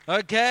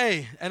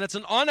Okay, and it's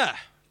an honor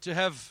to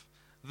have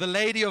the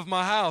lady of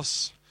my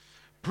house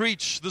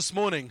preach this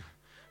morning,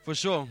 for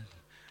sure.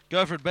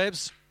 Go for it,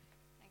 babes.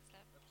 Thanks,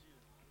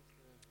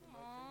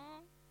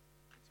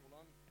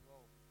 love.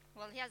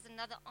 Well, here's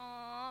another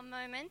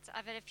moment.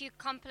 I've had a few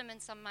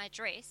compliments on my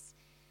dress.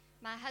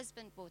 My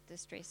husband bought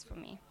this dress for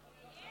me.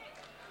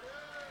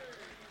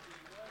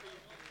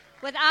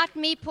 Without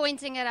me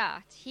pointing it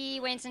out.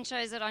 He went and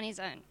chose it on his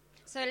own.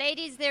 So,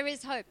 ladies, there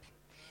is hope.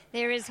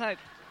 There is hope.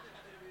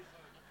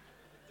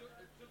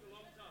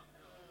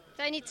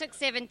 It only took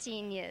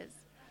 17 years.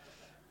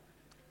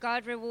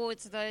 God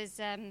rewards those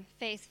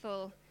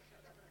faithful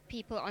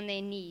people on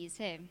their knees.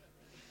 Hey?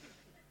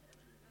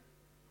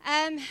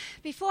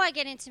 Before I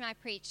get into my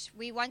preach,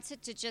 we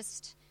wanted to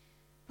just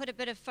put a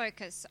bit of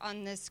focus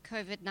on this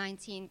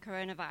COVID-19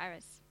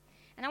 coronavirus.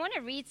 And I want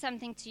to read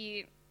something to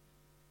you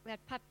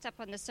that popped up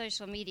on the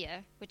social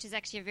media, which is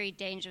actually a very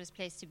dangerous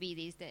place to be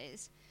these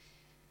days.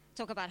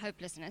 Talk about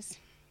hopelessness.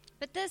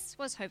 But this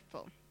was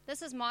hopeful.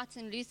 This is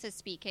Martin Luther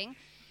speaking,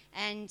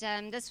 and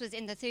this was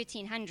in the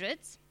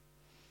 1300s.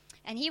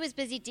 And he was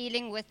busy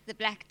dealing with the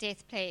Black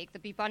Death plague, the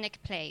bubonic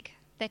plague,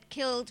 that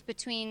killed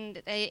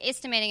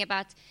estimating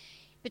about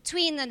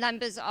between the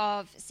numbers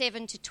of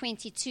 7 to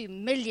 22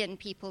 million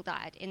people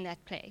died in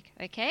that plague,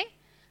 okay?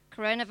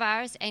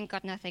 Coronavirus ain't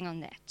got nothing on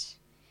that.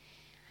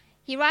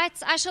 He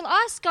writes, I shall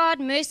ask God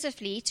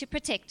mercifully to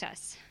protect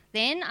us.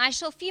 Then I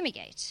shall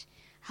fumigate,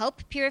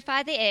 help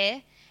purify the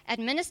air,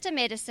 administer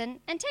medicine,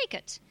 and take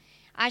it.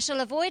 I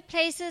shall avoid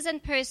places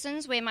and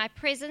persons where my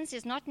presence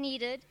is not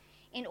needed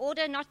in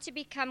order not to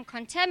become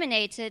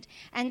contaminated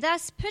and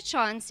thus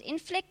perchance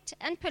inflict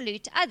and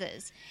pollute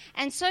others,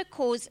 and so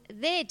cause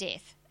their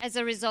death as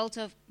a result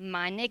of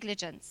my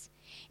negligence.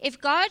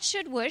 If God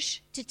should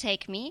wish to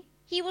take me,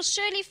 he will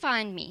surely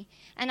find me,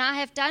 and I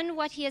have done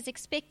what he has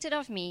expected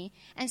of me,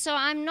 and so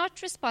I am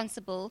not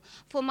responsible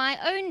for my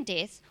own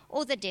death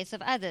or the death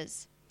of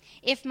others.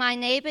 If my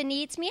neighbor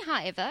needs me,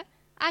 however,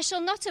 I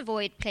shall not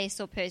avoid place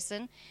or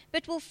person,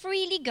 but will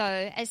freely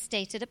go as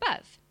stated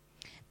above.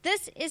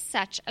 This is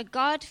such a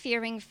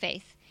God-fearing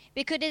faith,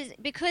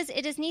 because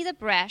it is neither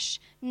brash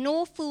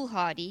nor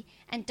foolhardy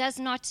and does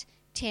not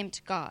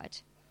tempt God.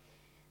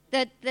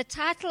 The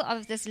title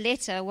of this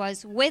letter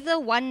was Whether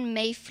One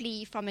May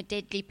Flee from a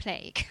Deadly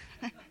Plague.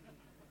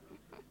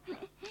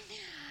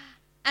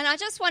 And I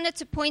just wanted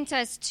to point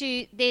us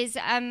to, there's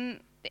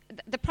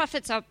the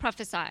prophets are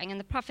prophesying, and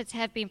the prophets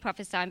have been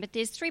prophesying, but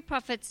there's three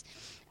prophets.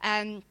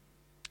 I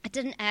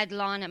didn't add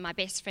Lana, my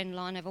best friend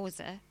Lana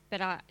Vosa,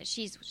 but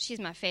she's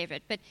my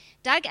favorite. But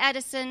Doug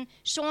Addison,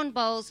 Sean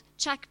Bowles,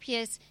 Chuck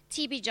Pierce,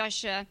 T.B.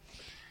 Joshua.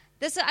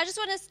 I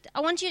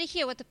want you to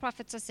hear what the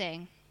prophets are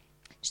saying.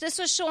 This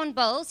was Sean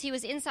Bowles. He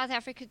was in South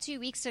Africa 2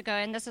 weeks ago,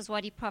 and this is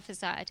what he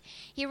prophesied.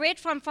 He read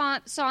from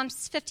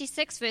Psalms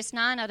 56, verse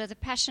 9, out of the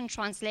Passion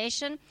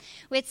Translation,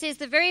 where it says,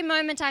 the very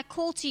moment I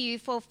call to you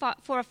for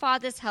a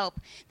father's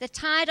help, the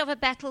tide of a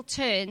battle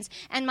turns,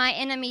 and my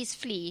enemies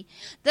flee.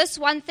 This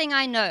one thing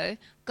I know,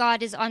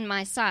 God is on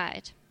my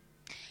side.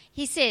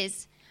 He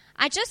says,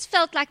 I just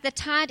felt like the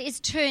tide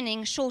is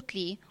turning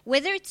shortly,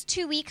 whether it's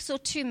 2 weeks or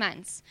 2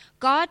 months.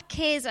 God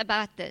cares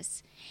about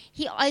this.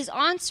 He is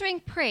answering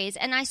prayers,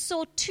 and I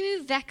saw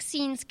 2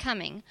 vaccines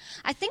coming.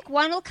 I think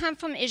one will come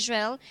from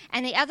Israel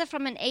and the other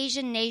from an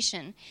Asian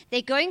nation.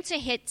 They're going to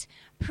hit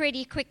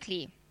pretty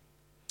quickly.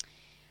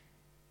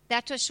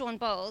 That was Sean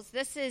Bowles.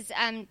 This is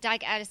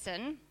Doug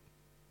Addison.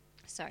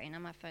 Sorry, now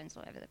my phone's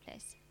all over the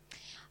place.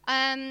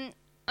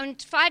 On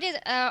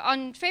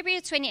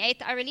February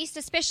 28th, I released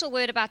a special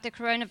word about the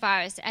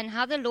coronavirus and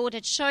how the Lord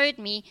had showed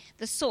me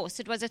the source.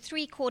 It was a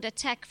 3-chord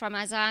attack from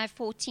Isaiah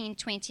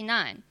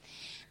 14:29.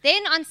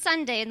 Then on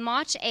Sunday,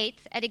 March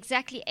 8th, at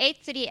exactly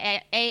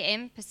 8:30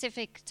 a.m.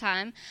 Pacific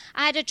time,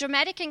 I had a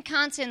dramatic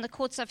encounter in the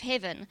courts of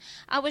heaven.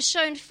 I was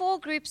shown 4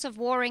 groups of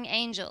warring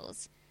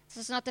angels. This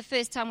is not the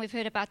first time we've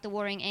heard about the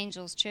warring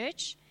angels,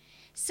 church.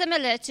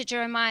 Similar to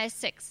Jeremiah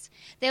 6.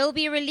 They will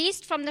be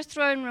released from the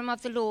throne room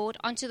of the Lord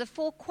onto the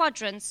 4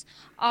 quadrants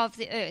of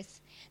the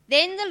earth.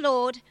 Then the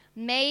Lord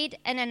made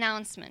an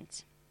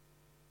announcement.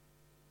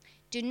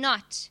 Do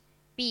not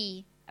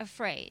be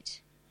afraid.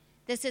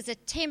 This is a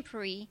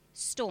temporary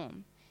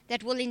storm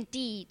that will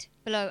indeed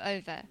blow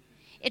over.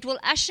 It will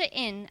usher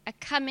in a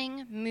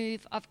coming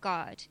move of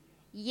God.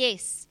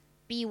 Yes,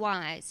 be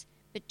wise,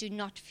 but do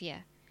not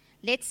fear.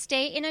 Let's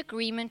stay in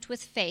agreement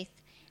with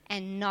faith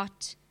and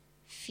not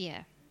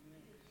fear.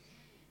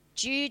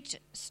 Jude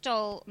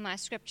stole my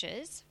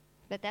scriptures,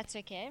 but that's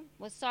okay.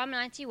 Was Psalm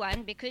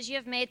 91, because you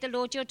have made the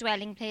Lord your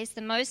dwelling place,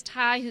 the Most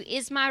High, who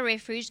is my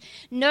refuge,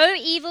 no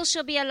evil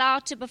shall be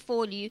allowed to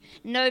befall you,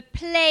 no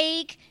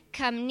plague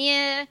come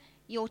near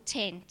your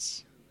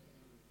tent.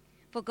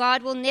 For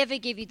God will never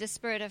give you the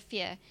spirit of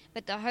fear,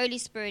 but the Holy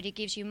Spirit, who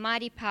gives you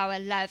mighty power,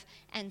 love,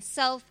 and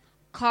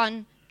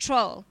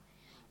self-control.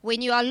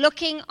 When you are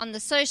looking on the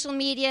social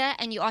media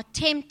and you are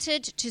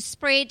tempted to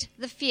spread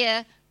the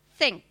fear,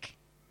 think.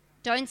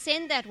 Don't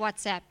send that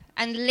WhatsApp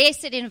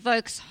unless it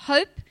invokes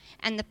hope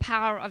and the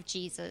power of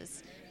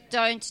Jesus.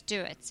 Don't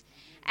do it.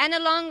 And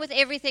along with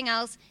everything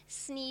else,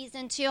 sneeze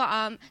into your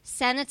arm,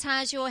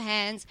 sanitize your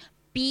hands,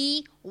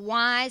 be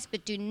wise,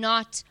 but do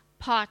not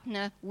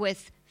partner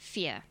with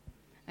fear.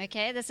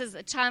 Okay, this is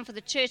a time for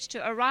the church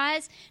to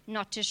arise,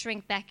 not to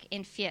shrink back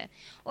in fear.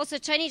 Also,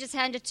 Tony just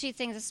handed 2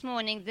 things this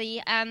morning.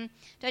 Don't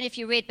know if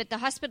you read, but the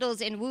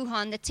hospitals in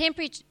Wuhan, the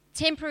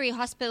temporary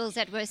hospitals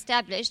that were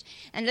established,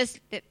 and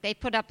they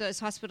put up those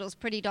hospitals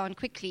pretty darn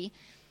quickly.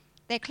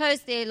 They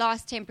closed their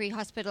last temporary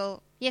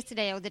hospital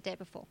yesterday or the day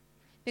before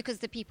because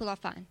the people are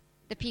fine.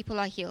 The people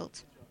are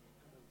healed.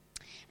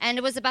 And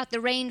it was about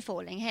the rain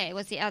falling. Hey,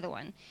 was the other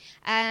one.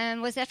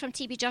 Was that from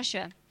T.B.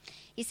 Joshua?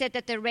 He said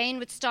that the rain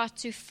would start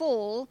to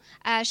fall,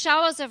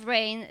 showers of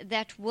rain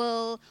that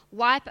will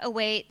wipe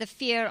away the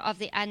fear of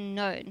the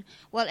unknown.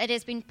 Well, it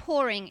has been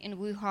pouring in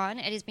Wuhan.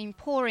 It has been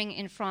pouring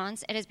in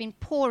France. It has been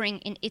pouring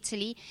in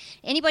Italy.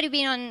 Anybody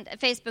been on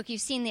Facebook,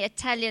 you've seen the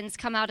Italians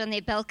come out on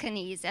their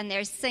balconies and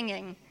they're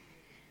singing.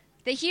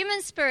 The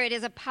human spirit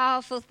is a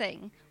powerful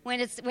thing when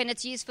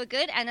it's used for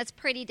good, and it's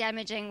pretty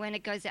damaging when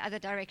it goes the other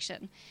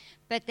direction.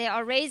 But they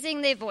are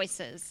raising their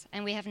voices,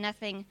 and we have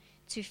nothing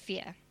to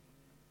fear.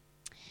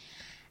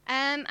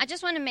 I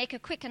just want to make a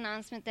quick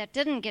announcement that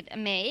didn't get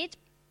made,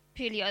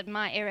 purely on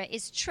my era,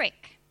 is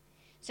Trek.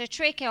 So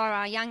Trek are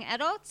our young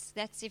adults.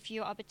 That's if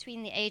you are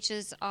between the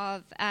ages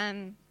of,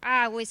 I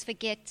always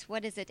forget,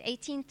 what is it,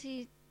 18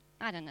 to,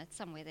 I don't know, it's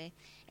somewhere there,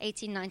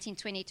 18, 19,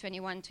 20,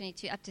 21,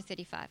 22, up to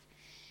 35.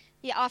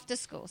 Yeah, after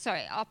school.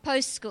 Sorry,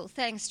 post-school.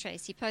 Thanks,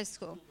 Tracy,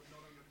 post-school.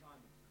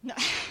 No.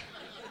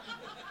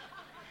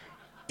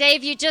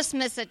 Dave, you just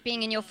miss it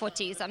being in your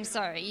 40s. I'm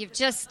sorry. You've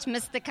just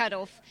missed the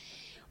cutoff.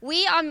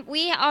 We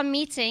are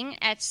meeting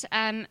at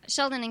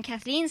Sheldon and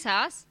Kathleen's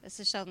house.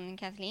 This is Sheldon and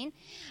Kathleen.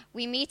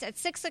 We meet at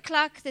 6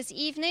 o'clock this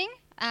evening.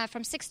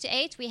 From 6 to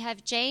 8, we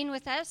have Jane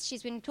with us.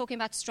 She's been talking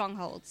about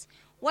strongholds,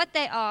 what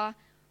they are,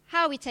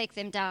 how we take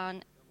them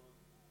down.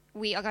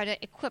 We are going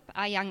to equip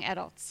our young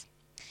adults.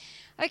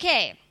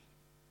 Okay.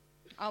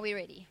 Are we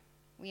ready?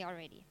 We are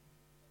ready.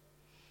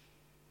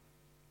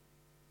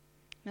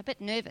 I'm a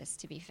bit nervous,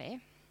 to be fair.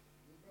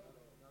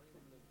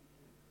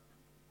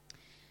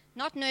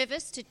 Not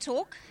nervous to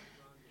talk,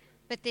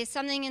 but there's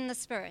something in the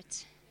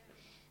spirit.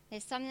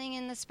 There's something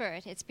in the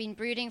spirit. It's been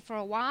brooding for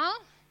a while,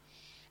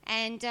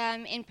 and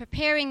in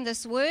preparing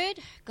this word,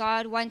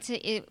 God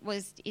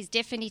is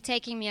definitely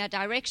taking me a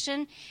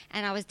direction,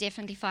 and I was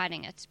definitely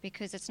fighting it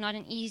because it's not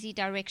an easy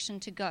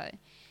direction to go.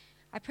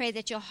 I pray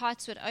that your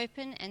hearts would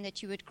open and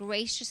that you would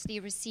graciously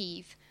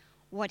receive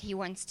what He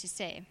wants to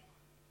say.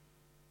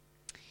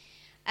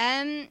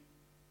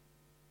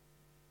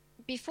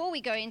 Before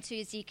we go into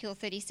Ezekiel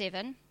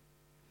 37,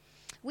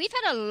 we've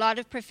had a lot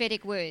of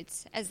prophetic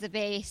words as the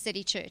Bay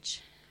City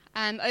Church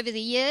over the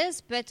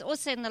years, but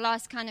also in the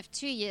last kind of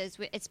 2 years,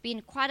 it's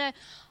been quite a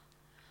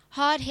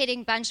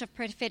hard-hitting bunch of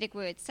prophetic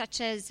words, such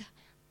as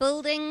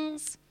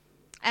buildings,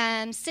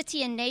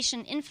 city and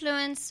nation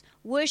influence,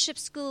 worship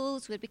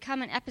schools would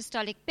become an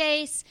apostolic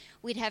base,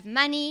 we'd have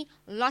money,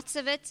 lots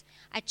of it.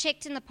 I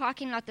checked in the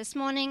parking lot this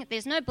morning,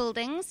 there's no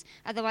buildings,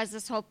 otherwise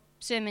this whole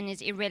sermon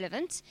is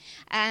irrelevant.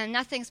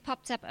 Nothing's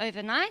popped up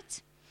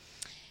overnight.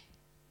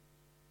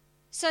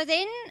 So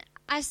then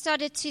I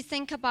started to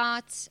think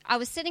about, I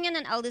was sitting in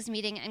an elders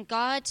meeting and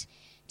God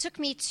took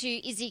me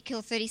to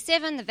Ezekiel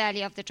 37, the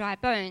valley of the dry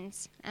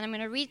bones. And I'm going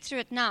to read through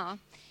it now.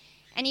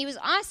 And He was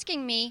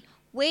asking me,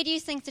 where do you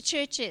think the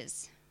church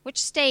is?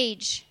 Which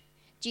stage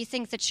do you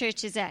think the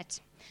church is at?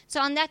 So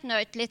on that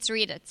note, let's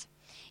read it.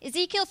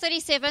 Ezekiel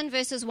 37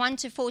 verses 1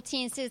 to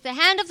 14 says, "The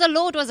hand of the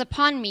Lord was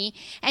upon me,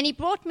 and He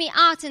brought me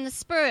out in the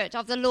spirit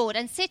of the Lord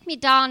and set me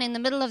down in the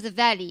middle of the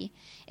valley.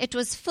 It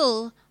was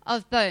full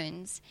of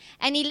bones.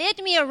 And He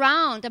led me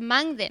around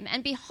among them,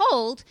 and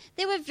behold,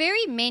 there were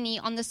very many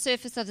on the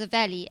surface of the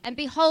valley, and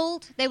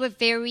behold, they were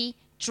very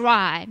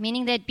dry,"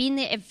 meaning they'd been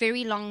there a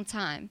very long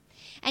time.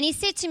 "And He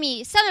said to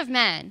me, Son of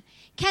man,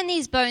 can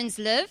these bones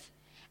live?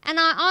 And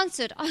I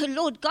answered, Oh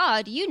Lord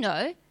God, you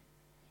know.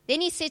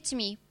 Then He said to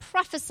me,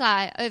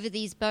 Prophesy over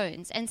these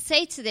bones, and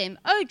say to them,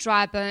 O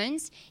dry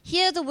bones,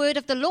 hear the word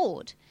of the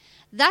Lord.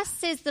 Thus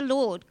says the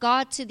Lord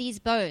God to these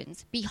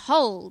bones,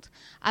 Behold,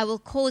 I will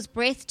cause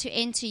breath to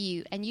enter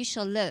you, and you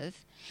shall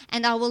live.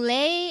 And I will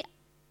lay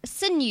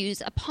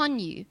sinews upon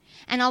you,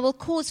 and I will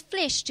cause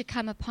flesh to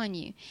come upon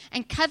you,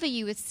 and cover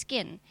you with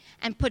skin,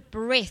 and put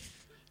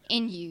breath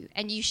in you,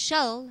 and you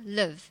shall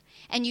live.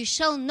 And you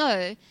shall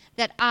know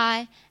that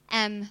I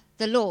am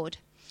the Lord.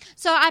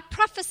 So I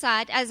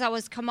prophesied as I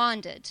was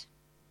commanded.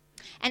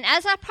 And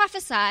as I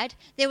prophesied,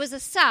 there was a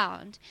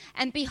sound,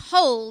 and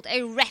behold,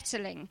 a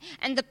rattling,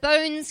 and the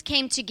bones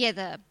came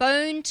together,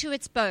 bone to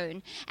its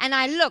bone. And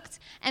I looked,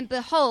 and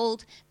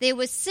behold, there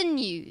were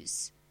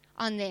sinews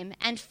on them,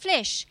 and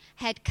flesh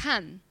had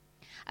come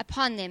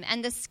upon them,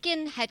 and the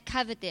skin had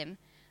covered them,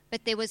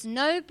 but there was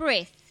no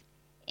breath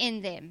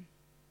in them.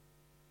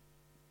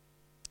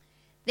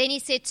 Then He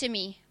said to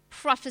me,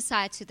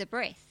 Prophesy to the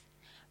breath.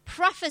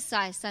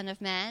 Prophesy, Son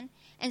of man,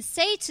 and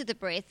say to the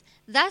breath,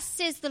 Thus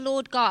says the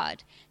Lord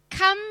God,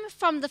 Come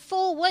from the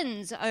four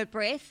winds, O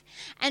breath,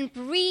 and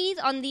breathe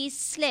on these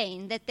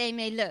slain, that they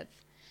may live.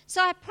 So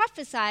I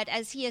prophesied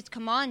as he had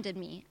commanded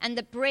me, and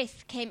the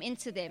breath came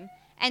into them.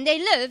 And they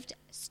lived,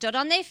 stood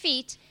on their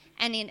feet,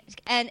 and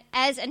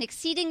as an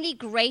exceedingly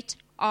great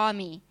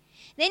army.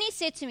 Then he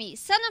said to me,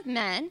 Son of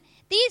man,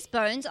 these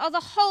bones are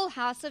the whole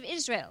house of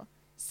Israel.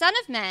 Son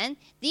of man,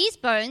 these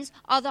bones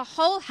are the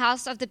whole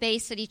house of the Bay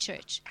City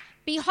Church.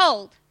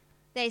 Behold,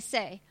 they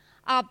say,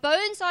 our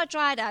bones are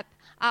dried up,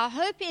 our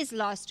hope is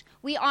lost,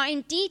 we are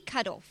indeed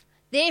cut off.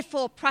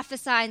 Therefore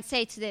prophesy and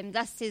say to them,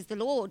 Thus says the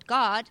Lord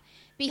God,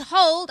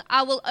 Behold,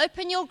 I will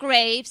open your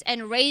graves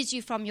and raise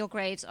you from your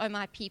graves, O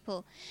my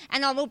people,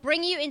 and I will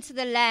bring you into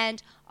the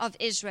land of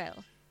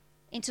Israel,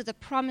 into the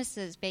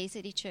promises, Bay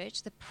City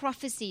Church, the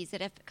prophecies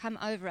that have come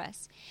over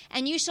us.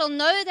 And you shall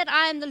know that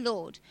I am the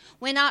Lord,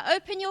 when I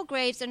open your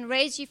graves and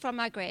raise you from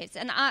my graves.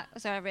 And I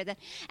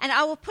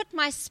will put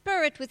my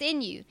spirit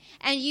within you,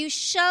 and you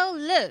shall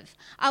live.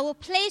 I will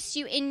place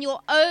you in your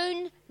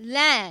own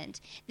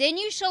land. Then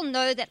you shall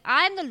know that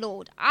I am the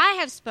Lord. I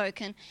have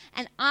spoken,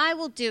 and I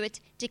will do it,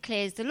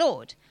 declares the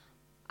Lord.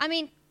 I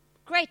mean,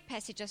 great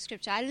passage of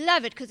scripture. I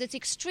love it because it's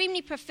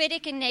extremely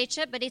prophetic in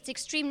nature, but it's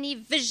extremely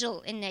visual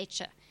in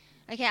nature.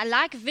 Okay, I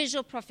like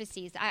visual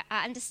prophecies. I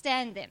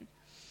understand them.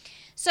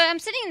 So I'm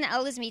sitting in the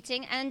elders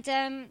meeting, and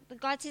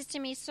God says to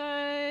me,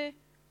 so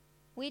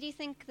where do you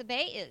think the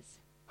bay is?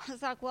 I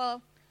was like,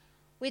 well,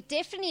 we're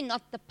definitely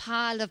not the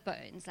pile of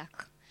bones.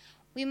 Like,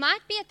 we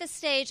might be at the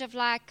stage of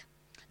like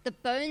the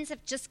bones have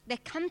they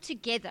come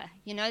together.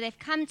 They've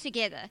come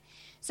together.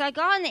 So I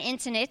go on the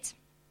internet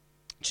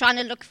trying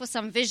to look for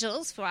some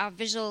visuals for our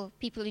visual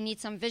people who need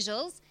some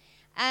visuals.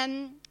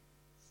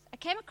 I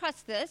came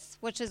across this,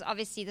 which is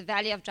obviously the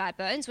Valley of Dry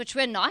Bones, which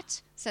we're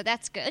not, so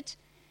that's good.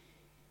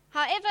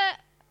 However,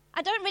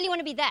 I don't really want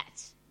to be that.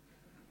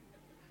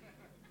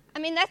 I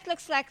mean, that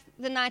looks like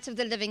the Night of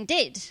the Living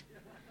Dead.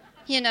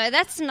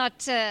 That's not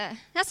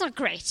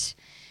great.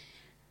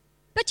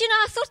 But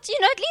I thought,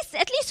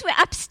 at least we're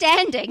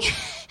upstanding.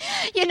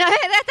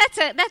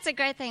 That's a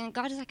great thing. And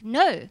God is like,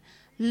 no,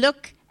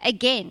 look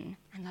again.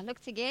 And I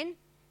looked again,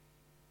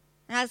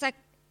 and I was like,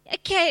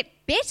 okay,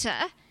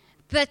 better,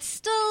 but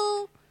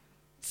still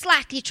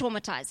slightly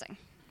traumatizing.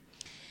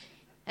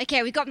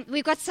 Okay,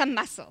 we've got some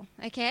muscle,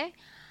 okay?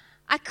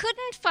 I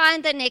couldn't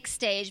find the next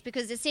stage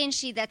because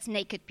essentially that's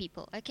naked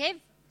people, okay?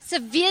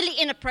 Severely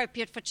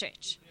inappropriate for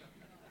church,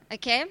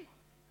 okay?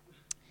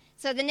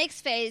 So the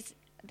next phase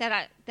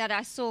that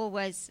I saw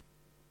was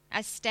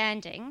us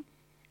standing,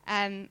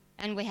 and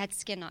we had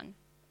skin on.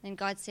 And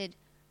God said,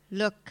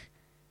 look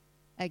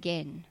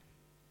again.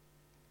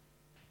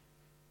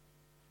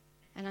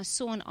 And I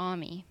saw an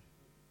army.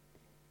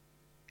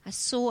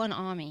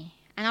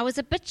 And I was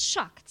a bit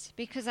shocked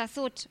because I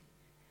thought,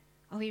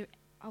 are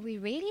we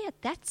really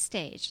at that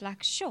stage?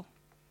 Like, sure.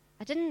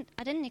 I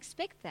didn't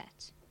expect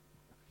that.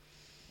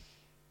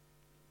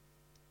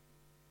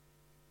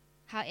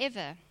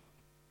 However,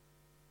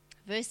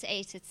 verse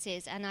 8 it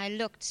says, And I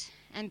looked,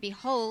 and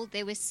behold,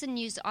 there were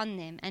sinews on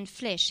them, and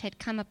flesh had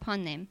come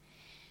upon them,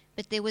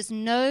 but there was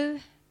no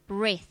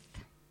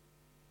breath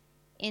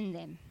in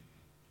them.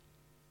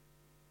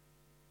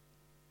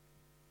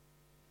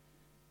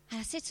 And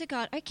I said to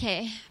God,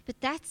 okay,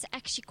 but that's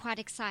actually quite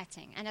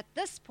exciting. And at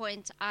this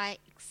point, I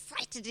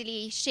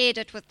excitedly shared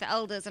it with the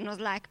elders and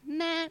was like,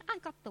 man, I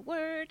got the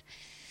word.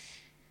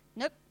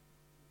 Nope.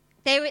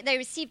 They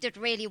received it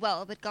really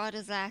well, but God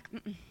was like,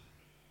 mm-mm.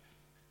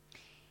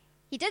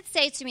 He did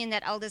say to me in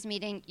that elders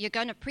meeting, you're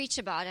going to preach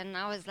about it. And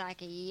I was like,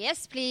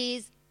 yes,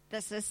 please.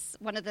 This is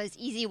one of those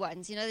easy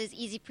ones. Those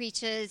easy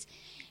preachers.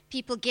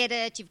 People get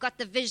it. You've got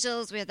the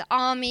visuals. We're the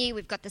army.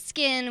 We've got the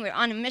skin. We're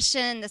on a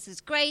mission. This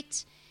is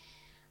great.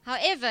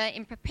 However,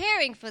 in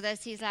preparing for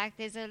this, he's like,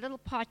 there's a little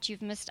part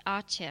you've missed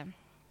out here.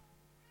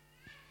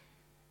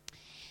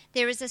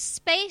 There is a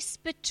space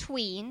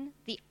between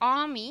the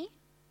army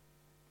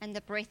and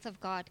the breath of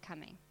God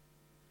coming.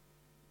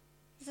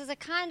 This is a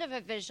kind of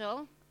a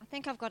visual. I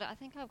think I've got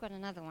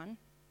another one.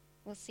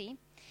 We'll see.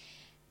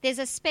 There's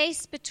a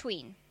space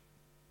between.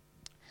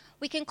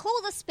 We can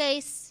call the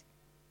space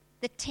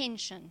the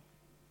tension.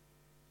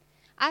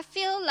 I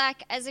feel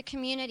like as a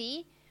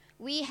community,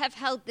 we have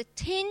held the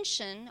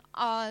tension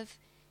of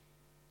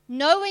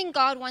knowing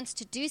God wants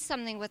to do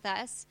something with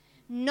us,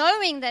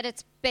 knowing that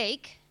it's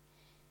big,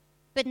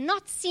 but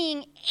not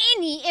seeing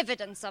any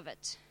evidence of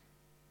it.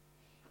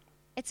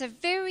 It's a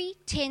very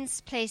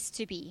tense place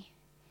to be.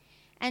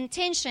 And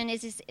tension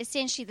is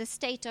essentially the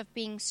state of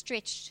being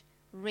stretched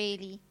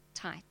really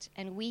tight.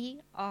 And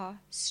we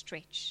are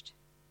stretched.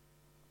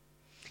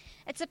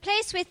 It's a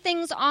place where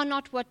things are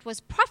not what was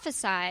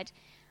prophesied,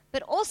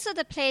 but also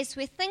the place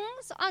where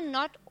things are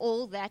not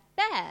all that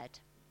bad.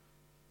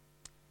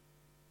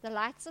 The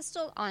lights are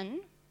still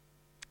on.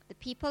 The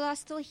people are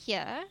still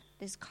here.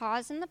 There's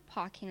cars in the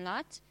parking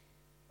lot.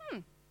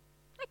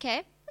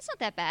 Okay, that's not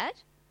that bad.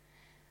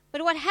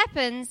 But what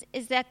happens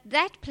is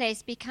that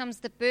place becomes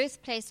the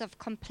birthplace of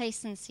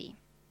complacency.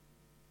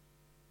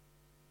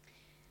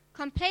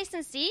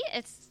 Complacency,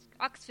 it's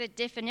Oxford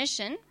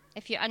definition,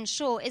 if you're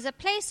unsure, is a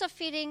place of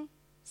feeling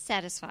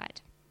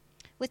satisfied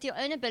with your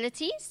own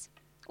abilities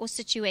or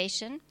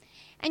situation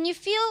and you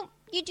feel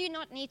you do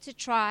not need to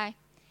try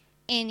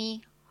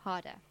any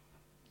harder.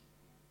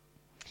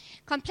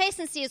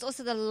 Complacency is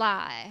also the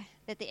lie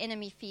that the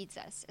enemy feeds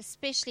us,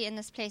 especially in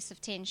this place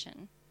of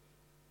tension.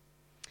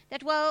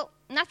 That, well,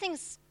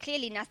 nothing's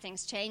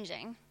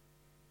changing.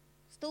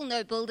 Still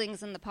no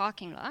buildings in the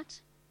parking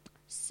lot.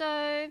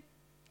 So,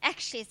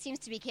 actually, it seems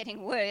to be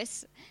getting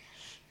worse.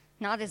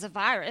 Now there's a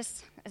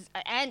virus,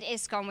 and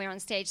Eskom, we're on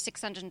stage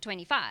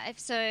 625.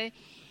 So,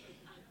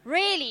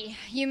 really,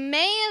 you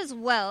may as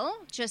well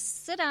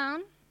just sit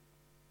down,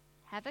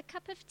 have a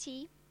cup of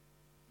tea.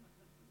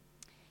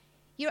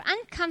 You're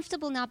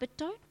uncomfortable now, but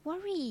don't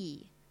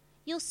worry.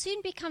 You'll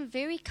soon become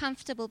very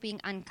comfortable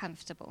being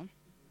uncomfortable.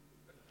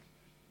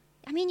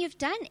 I mean, you've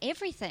done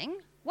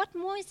everything. What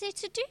more is there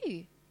to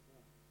do?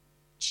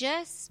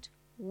 Just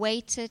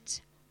wait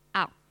it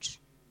out.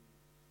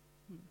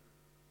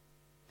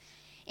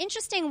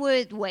 Interesting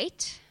word,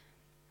 wait.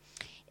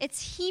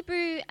 Its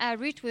Hebrew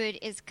root word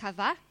is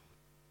kava.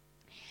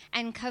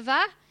 And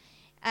kava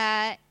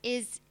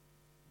is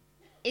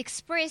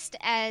expressed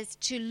as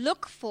to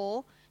look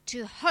for,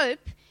 to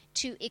hope,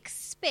 to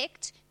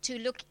expect, to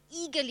look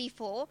eagerly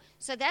for.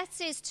 So that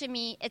says to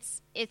me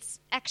it's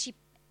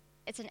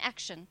an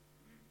action.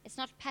 It's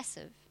not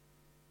passive.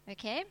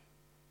 Okay?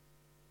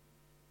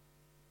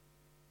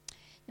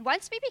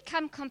 Once we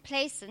become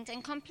complacent,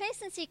 and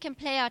complacency can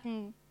play out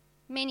in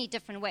many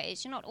different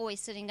ways. You're not always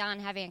sitting down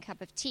having a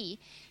cup of tea.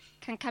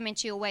 It can come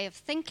into your way of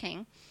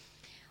thinking.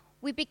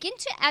 We begin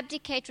to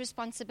abdicate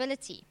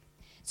responsibility.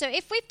 So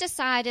if we've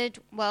decided,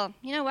 well,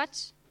 you know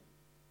what,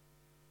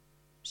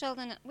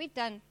 Sheldon, we've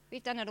done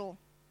it all.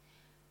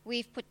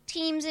 We've put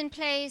teams in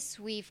place.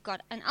 We've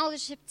got an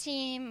eldership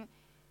team,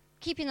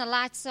 keeping the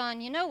lights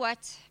on. You know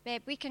what,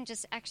 babe, we can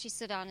just actually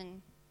sit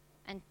down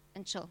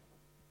and chill.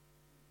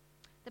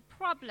 The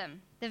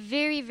problem, the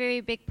very, very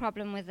big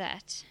problem with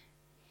that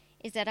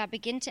is that I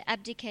begin to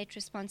abdicate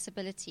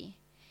responsibility.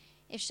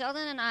 If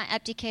Sheldon and I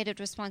abdicated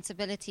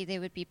responsibility, there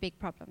would be big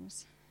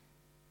problems.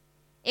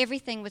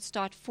 Everything would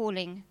start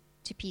falling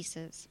to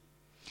pieces.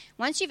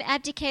 Once you've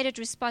abdicated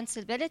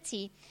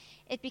responsibility,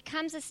 it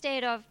becomes a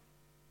state of,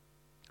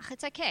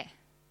 it's okay.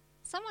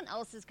 Someone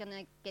else is going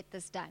to get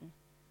this done.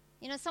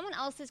 You know, someone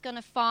else is going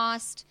to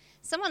fast.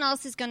 Someone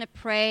else is going to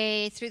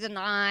pray through the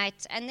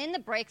night. And then the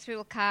breakthrough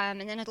will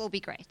come, and then it'll be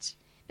great.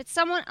 But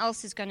someone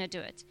else is going to do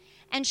it.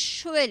 And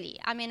surely,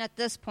 I mean, at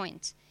this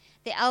point,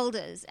 the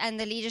elders and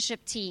the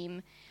leadership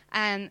team,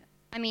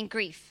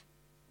 grief.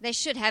 They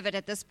should have it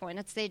at this point.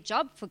 It's their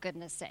job, for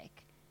goodness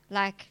sake.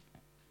 Like,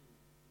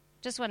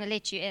 just want to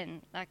let you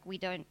in. Like, we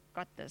don't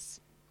got this.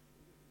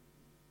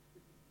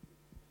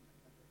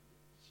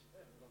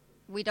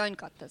 We don't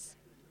got this.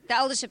 The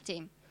eldership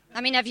team.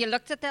 I mean, have you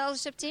looked at the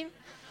eldership team?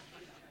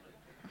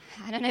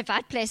 I don't know if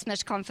I'd place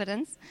much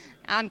confidence.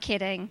 I'm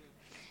kidding.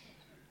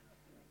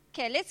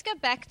 Okay, let's go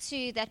back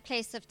to that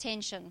place of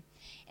tension.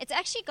 It's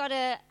actually got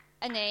a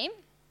name.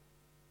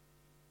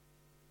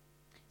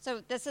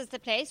 So this is the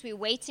place. We're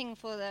waiting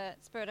for the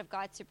Spirit of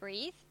God to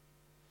breathe.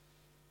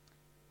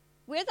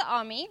 We're the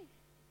army.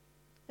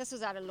 This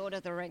was out of Lord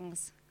of the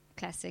Rings,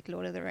 classic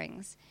Lord of the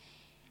Rings.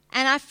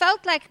 And I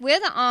felt like we're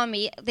the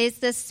army. There's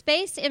this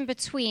space in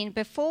between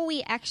before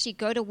we actually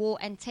go to war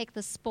and take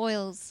the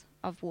spoils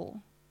of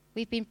war.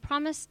 We've been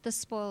promised the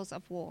spoils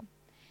of war.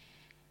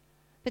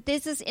 But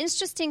there's this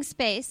interesting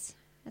space.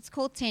 It's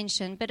called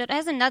tension, but it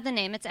has another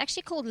name. It's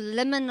actually called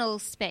liminal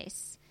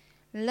space.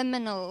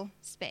 Liminal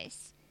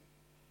space.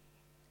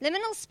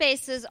 Liminal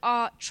spaces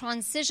are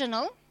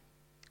transitional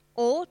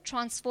or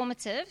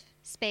transformative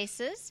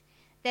spaces.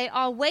 They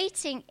are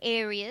waiting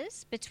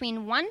areas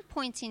between one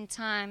point in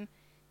time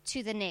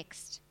to the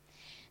next.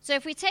 So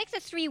if we take the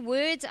three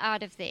words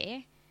out of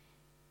there,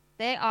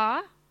 they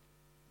are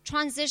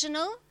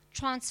transitional,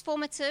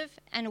 transformative,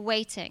 and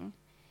waiting.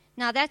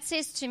 Now that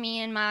says to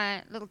me in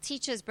my little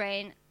teacher's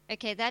brain,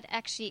 okay, that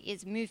actually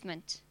is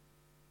movement.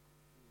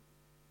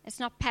 It's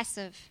not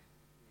passive.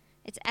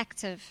 It's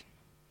active.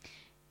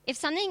 If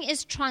something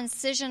is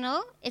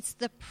transitional, it's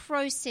the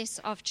process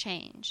of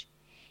change.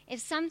 If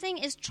something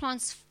is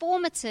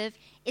transformative,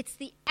 it's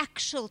the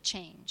actual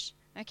change.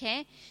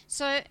 Okay?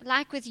 So,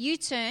 like with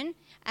U-turn,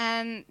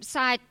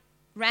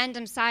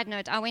 random side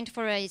note, I went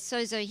for a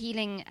sozo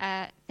healing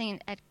thing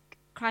at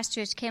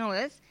Christchurch,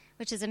 Kenilworth,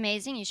 which is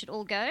amazing. You should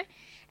all go.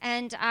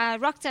 And I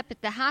rocked up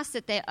at the house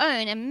that they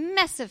own, a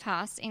massive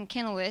house in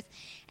Kenilworth.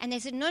 And they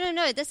said,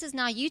 no, this is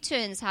now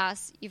U-turn's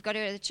house. You've got to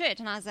go to the church.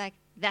 And I was like,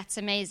 that's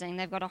amazing.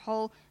 They've got a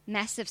whole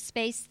massive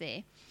space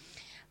there.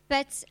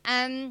 But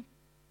I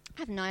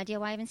have no idea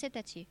why I even said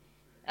that to you.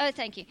 Oh,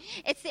 thank you.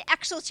 It's the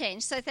actual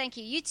change. So thank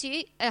you.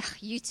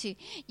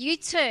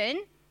 U-turn,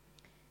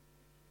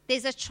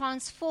 there's a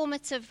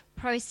transformative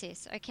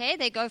process, okay?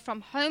 They go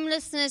from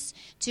homelessness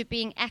to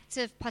being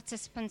active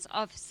participants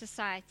of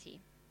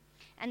society.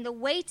 And the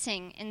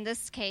waiting, in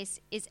this case,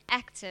 is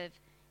active,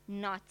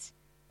 not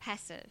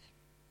passive.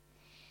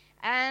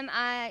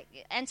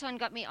 Anton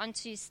got me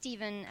onto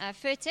Stephen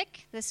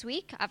Furtick this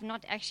week. I've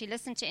not actually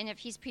listened to any of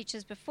his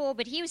preachers before,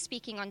 but he was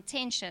speaking on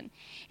tension.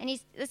 And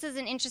this is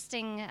an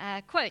interesting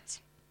quote.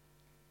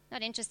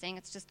 Not interesting,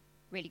 it's just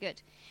really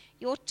good.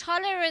 Your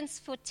tolerance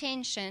for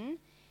tension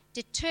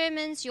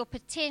determines your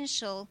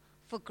potential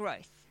for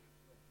growth.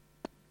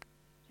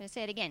 Should I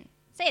say it again?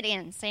 Say it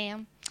again,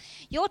 Sam.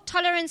 Your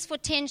tolerance for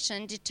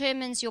tension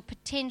determines your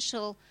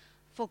potential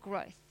for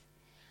growth.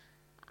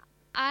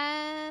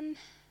 I'm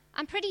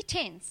pretty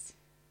tense,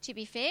 to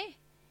be fair.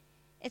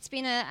 It's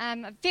been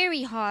a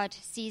very hard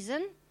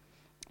season.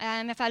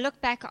 If I look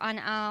back on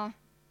our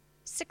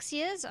 6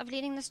 years of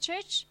leading this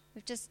church,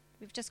 we've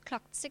just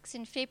clocked 6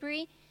 in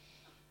February.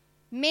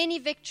 Many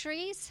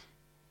victories,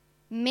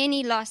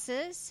 many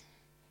losses,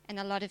 and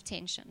a lot of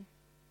tension.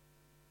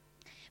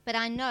 But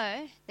I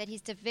know that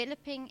He's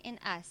developing in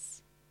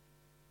us.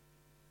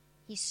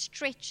 He's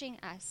stretching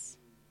us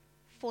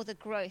for the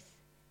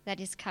growth that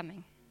is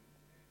coming.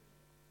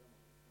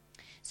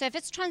 So if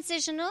it's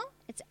transitional,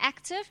 it's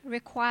active,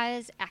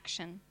 requires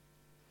action.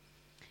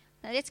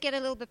 Now let's get a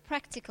little bit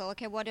practical.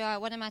 Okay, what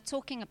am I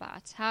talking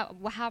about?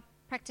 How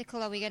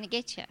practical are we going to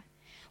get here?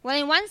 Well,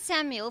 in 1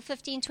 Samuel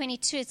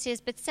 15:22 it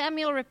says, "But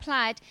Samuel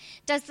replied,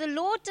 'Does the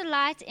Lord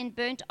delight in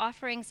burnt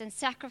offerings and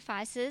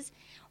sacrifices,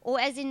 or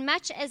as in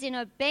much as in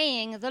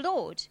obeying the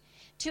Lord?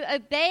 To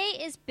obey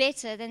is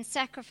better than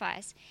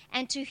sacrifice,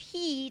 and to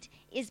heed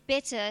is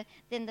better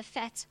than the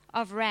fat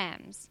of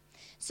rams.'"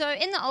 So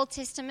in the Old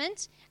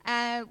Testament,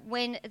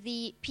 when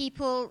the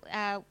people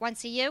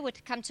once a year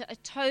would come to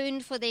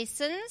atone for their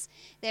sins,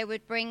 they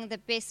would bring the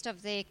best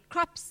of their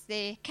crops,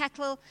 their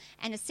cattle,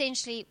 and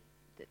essentially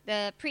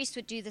the priest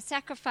would do the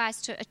sacrifice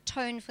to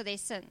atone for their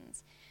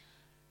sins.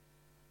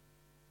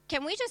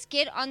 Can we just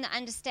get on the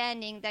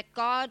understanding that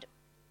God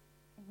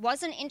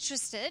wasn't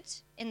interested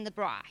in the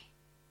braai?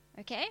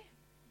 Okay?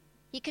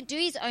 He could do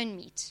his own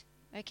meat.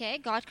 Okay?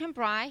 God can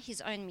braai his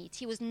own meat.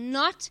 He was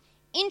not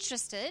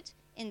interested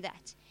in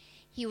that.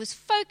 He was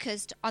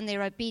focused on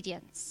their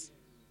obedience.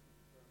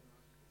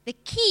 The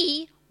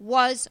key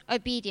was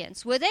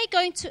obedience. Were they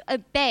going to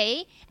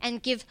obey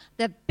and give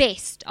the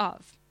best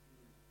of?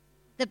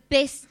 The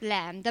best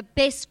lamb, the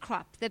best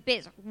crop, the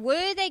best.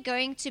 Were they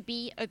going to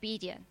be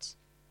obedient?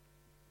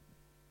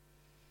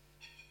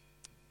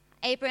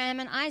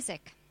 Abraham and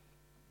Isaac.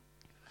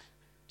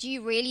 Do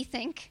you really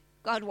think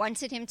God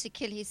wanted him to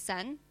kill his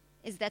son?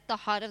 Is that the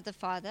heart of the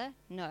Father?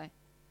 No.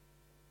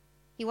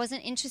 He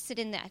wasn't interested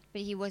in that,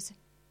 but he was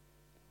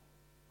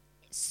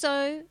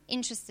so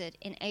interested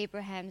in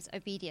Abraham's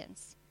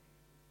obedience.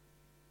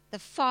 The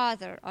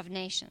father of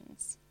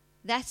nations.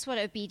 That's what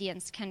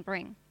obedience can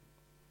bring.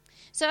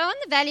 So on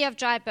the Valley of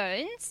Dry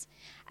Bones,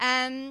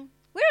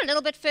 we're a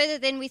little bit further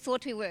than we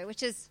thought we were,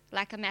 which is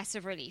like a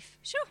massive relief.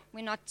 Sure,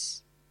 we're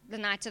not the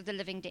night of the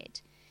living dead.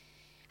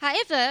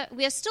 However,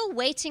 we are still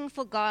waiting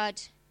for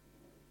God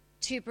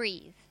to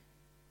breathe.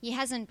 He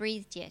hasn't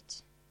breathed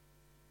yet.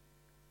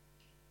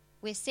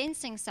 We're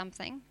sensing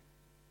something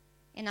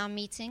in our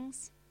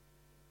meetings.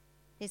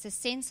 There's a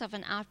sense of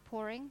an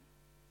outpouring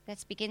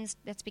that's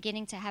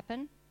beginning to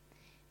happen,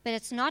 but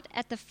it's not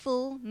at the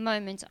full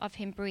moment of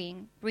him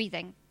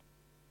breathing.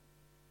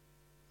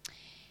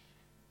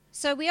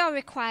 So we are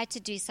required to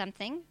do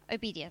something,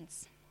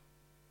 obedience.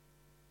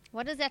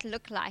 What does that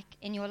look like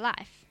in your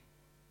life?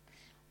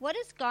 What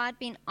has God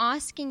been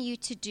asking you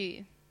to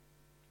do?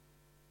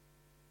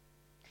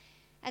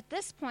 At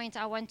this point,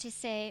 I want to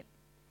say,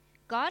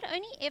 God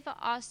only ever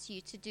asks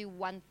you to do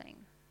one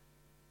thing.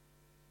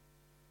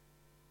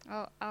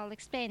 I'll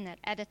explain that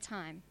at a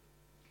time.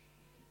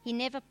 He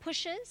never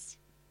pushes,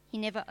 he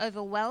never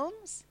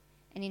overwhelms,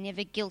 and he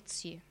never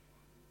guilts you.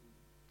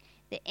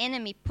 The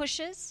enemy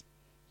pushes,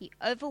 he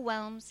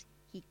overwhelms,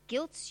 he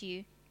guilts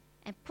you,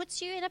 and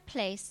puts you in a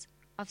place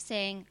of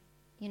saying,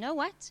 you know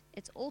what,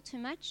 it's all too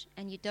much,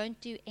 and you don't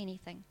do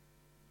anything.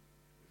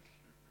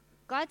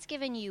 God's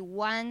given you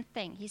one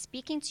thing. He's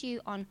speaking to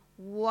you on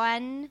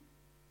one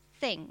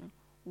thing.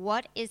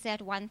 What is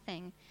that one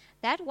thing?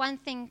 That one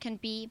thing can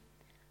be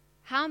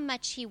how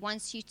much he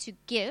wants you to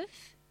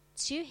give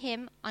to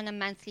him on a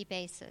monthly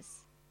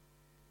basis.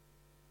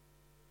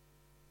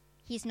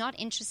 He's not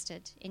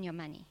interested in your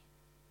money.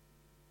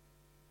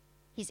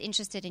 He's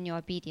interested in your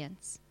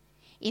obedience.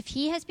 If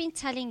he has been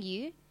telling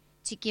you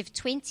to give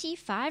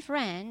 25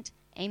 rand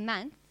a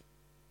month,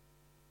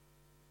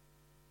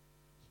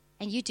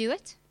 and you do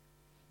it,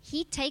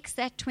 he takes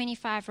that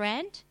 25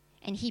 rand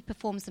and he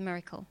performs the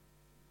miracle.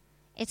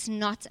 It's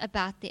not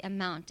about the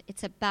amount.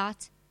 It's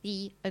about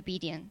the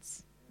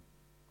obedience.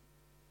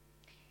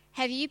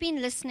 Have you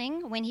been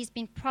listening when he's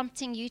been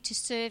prompting you to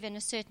serve in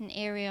a certain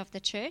area of the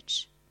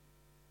church?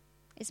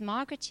 Is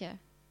Margaret here?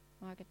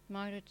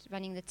 Margaret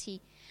running the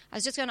tea. I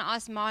was just going to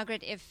ask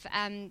Margaret if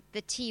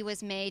the tea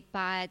was made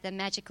by the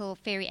magical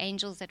fairy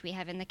angels that we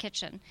have in the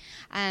kitchen.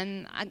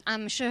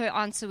 I'm sure her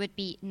answer would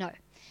be no.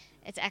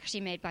 It's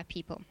actually made by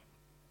people.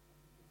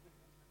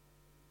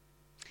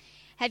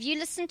 Have you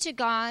listened to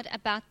God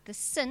about the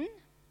sin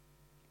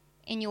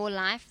in your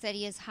life that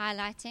he is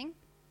highlighting?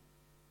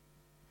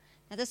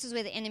 Now, this is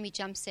where the enemy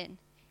jumps in.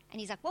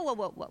 And he's like, whoa.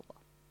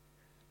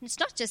 And it's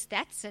not just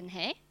that sin,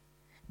 hey?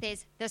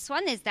 There's this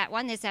one, there's that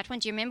one, there's that one.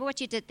 Do you remember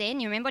what you did then?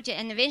 You remember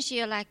and eventually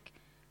you're like,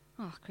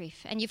 Oh,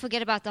 grief. And you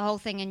forget about the whole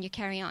thing and you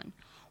carry on.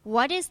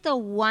 What is the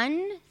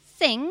one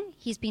thing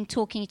he's been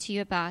talking to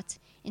you about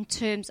in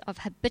terms of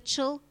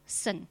habitual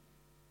sin?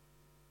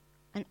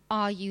 And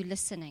are you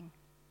listening?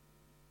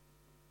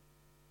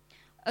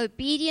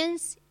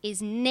 Obedience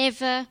is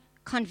never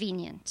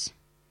convenient.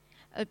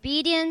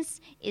 Obedience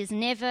is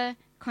never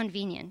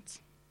convenient.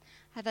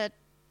 I have a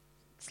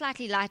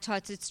slightly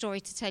light-hearted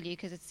story to tell you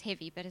because it's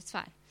heavy, but it's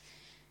fine.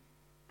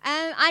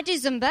 I do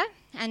Zumba,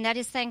 and that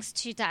is thanks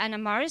to Diana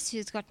Morris,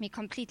 who's got me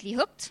completely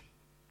hooked.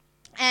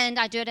 And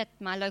I do it at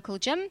my local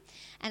gym,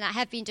 and I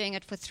have been doing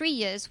it for 3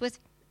 years with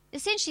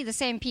essentially the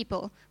same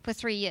people for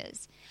 3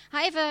 years.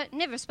 However,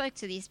 never spoke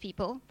to these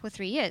people for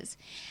 3 years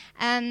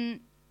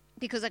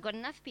because I've got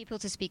enough people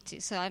to speak to,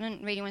 so I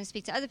don't really want to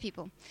speak to other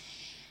people.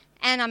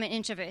 And I'm an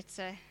introvert,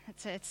 so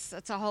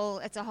it's a whole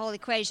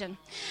equation.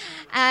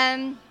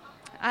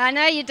 I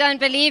know you don't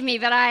believe me,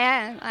 but I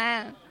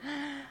am.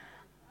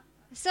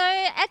 So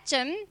at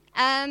gym,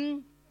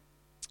 on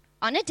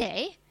a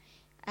day,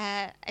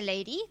 a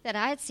lady that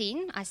I had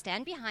seen, I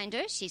stand behind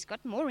her. She's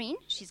got Maureen.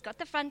 She's got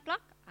the front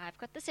block. I've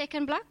got the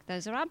second block.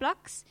 Those are our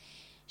blocks.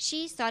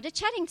 She started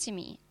chatting to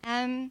me.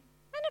 And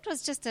it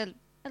was just a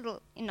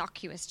little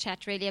innocuous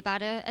chat, really,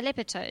 about a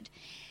leopard toad.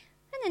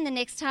 And then the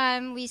next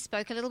time we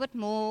spoke a little bit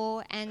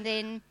more, and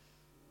then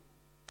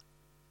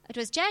it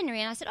was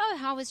January, and I said, oh,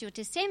 how was your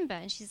December?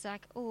 And she's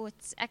like, oh,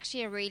 it's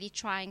actually a really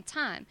trying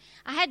time.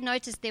 I had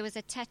noticed there was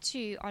a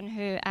tattoo on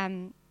her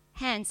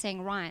hand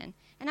saying Ryan,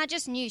 and I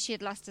just knew she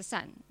had lost a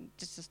son,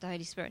 just the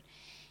Holy Spirit.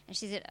 And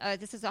she said, oh,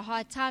 this is a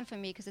hard time for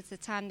me because it's the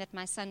time that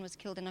my son was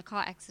killed in a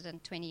car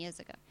accident 20 years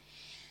ago.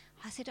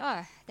 I said,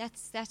 oh,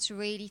 that's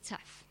really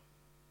tough.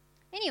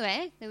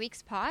 Anyway, the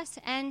weeks passed,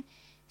 and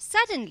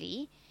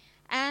suddenly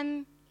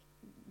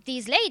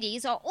these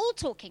ladies are all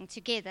talking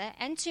together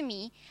and to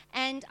me,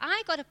 and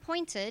I got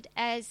appointed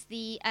as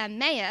the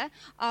mayor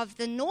of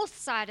the north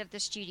side of the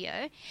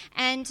studio,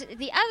 and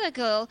the other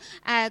girl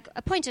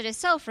appointed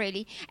herself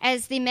really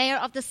as the mayor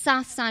of the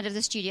south side of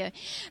the studio,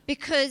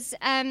 because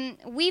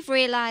we've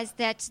realized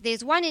that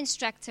there's one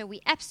instructor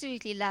we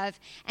absolutely love,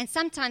 and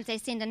sometimes they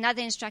send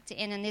another instructor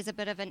in and there's a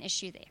bit of an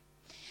issue there.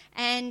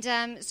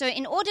 And so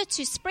in order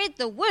to spread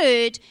the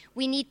word,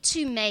 we need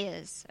two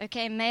mayors,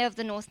 okay, mayor of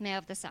the north, mayor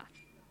of the south.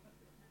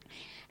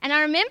 And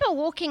I remember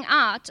walking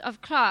out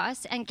of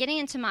class and getting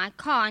into my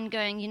car and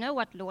going, you know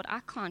what, Lord,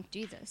 I can't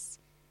do this.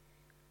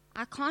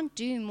 I can't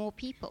do more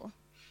people.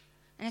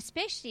 And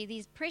especially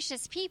these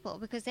precious people,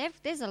 because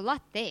there's a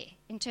lot there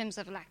in terms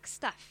of like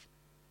stuff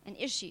and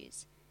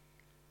issues.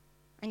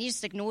 And you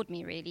just ignored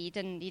me, really. You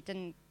didn't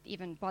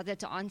even bother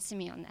to answer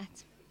me on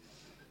that.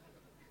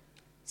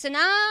 So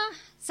now,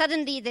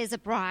 suddenly, there's a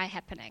braai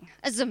happening,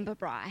 a Zumba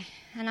braai.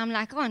 And I'm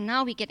like, oh,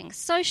 now we're getting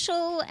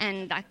social,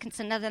 and like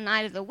it's another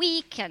night of the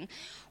week, and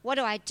what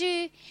do I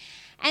do?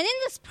 And in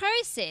this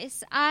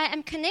process, I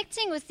am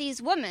connecting with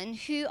these women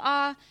who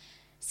are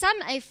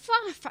some a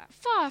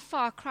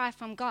far cry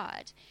from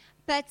God.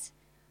 But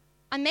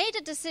I made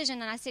a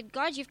decision, and I said,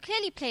 God, you've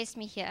clearly placed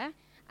me here.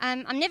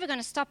 I'm never going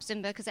to stop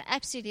Zumba because I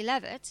absolutely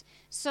love it.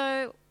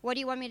 So what do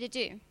you want me to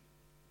do?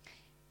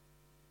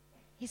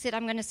 He said,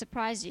 I'm going to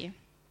surprise you.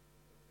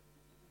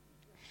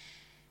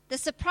 The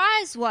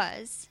surprise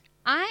was,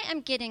 I am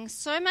getting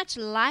so much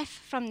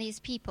life from these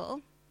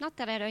people, not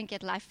that I don't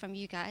get life from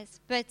you guys,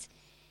 but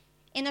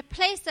in a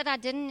place that I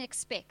didn't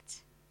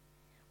expect,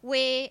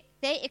 where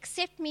they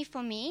accept me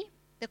for me.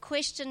 The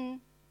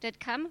question did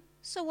come,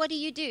 so what do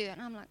you do?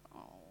 And I'm like,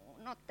 oh,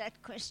 not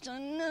that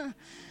question.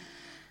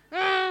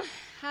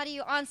 How do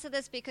you answer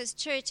this? Because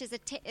church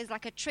is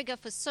like a trigger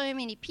for so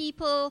many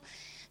people.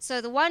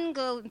 So the one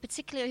girl in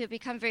particular who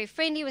become very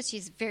friendly with,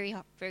 she's very,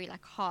 very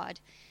like hard.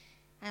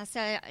 And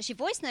so she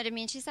voice noted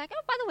me, and she's like,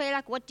 oh, by the way,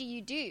 like, what do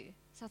you do?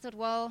 So I thought,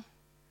 well,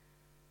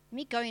 let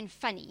me go in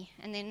funny,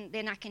 and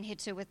then I can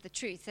hit her with the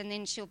truth, and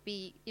then she'll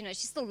be,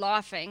 she's still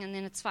laughing, and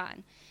then it's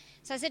fine.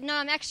 So I said, no,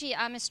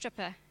 I'm a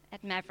stripper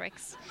at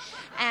Mavericks.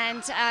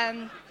 And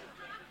why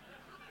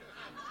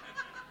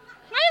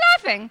are you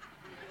laughing?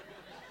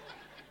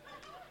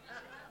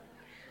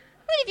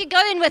 Well, if you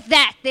go in with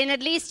that, then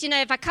at least,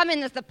 if I come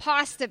in with the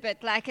past a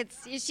bit, like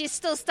she's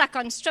still stuck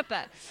on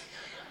stripper.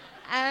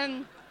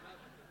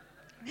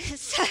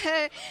 So,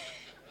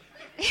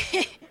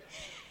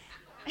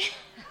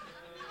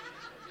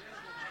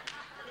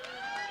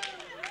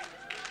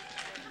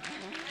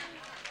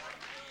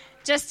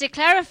 just to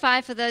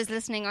clarify for those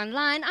listening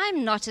online,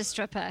 I'm not a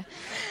stripper.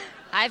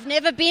 I've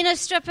never been a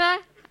stripper,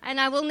 and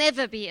I will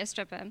never be a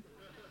stripper.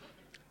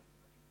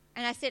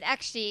 And I said,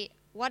 actually,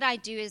 what I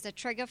do is a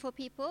trigger for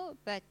people,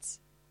 but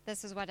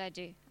this is what I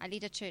do. I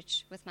lead a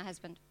church with my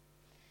husband.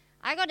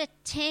 I got a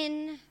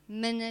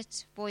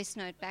 10-minute voice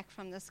note back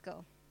from this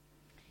girl.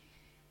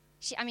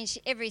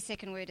 Every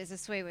second word is a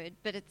swear word,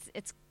 but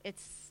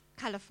it's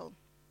colorful.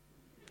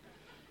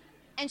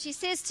 And she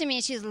says to me,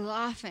 she's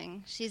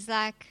laughing. She's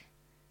like,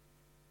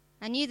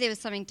 I knew there was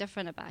something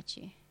different about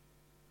you.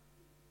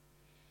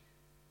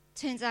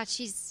 Turns out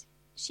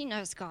she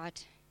knows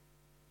God.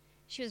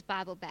 She was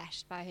Bible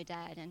bashed by her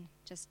dad and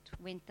just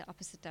went the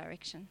opposite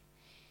direction.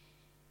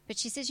 But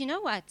she says, you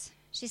know what?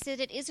 She said,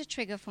 it is a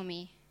trigger for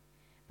me,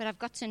 but I've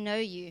got to know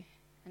you,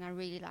 and I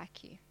really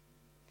like you.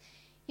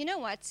 You know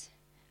what?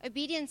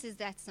 Obedience is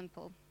that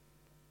simple.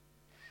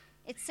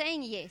 It's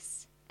saying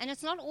yes, and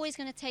it's not always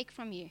going to take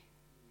from you.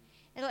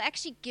 It'll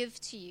actually give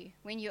to you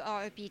when you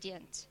are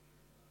obedient.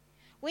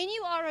 When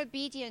you are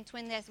obedient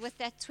with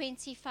that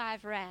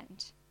 25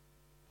 rand,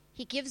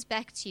 he gives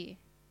back to you.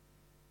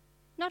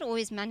 Not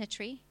always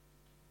monetary,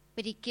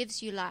 but he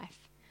gives you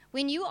life.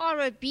 When you are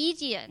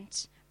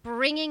obedient,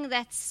 bringing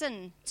that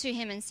sin to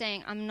him and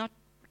saying,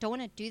 don't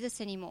want to do this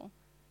anymore,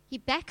 he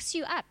backs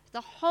you up. The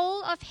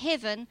whole of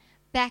heaven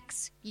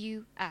backs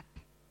you up.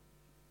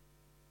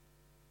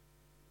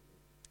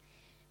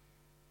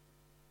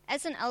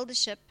 As an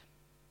eldership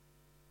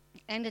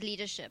and a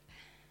leadership,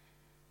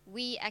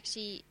 we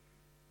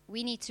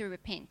need to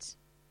repent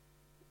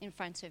in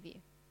front of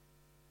you.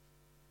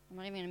 I'm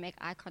not even going to make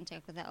eye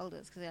contact with the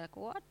elders because they're like,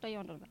 what are you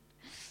talking about?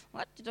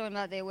 What are you talking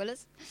about there,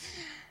 Willis?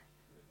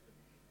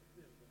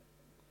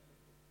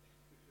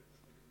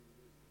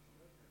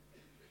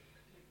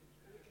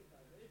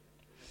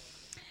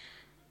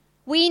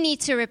 We need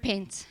to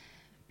repent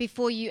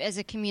before you as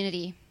a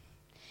community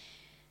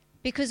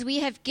because we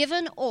have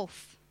given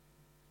off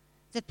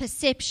the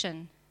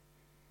perception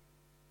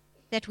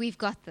that we've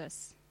got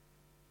this.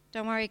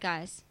 Don't worry,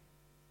 guys.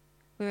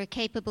 We're a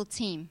capable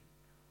team.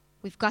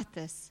 We've got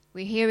this.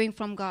 We're hearing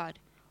from God.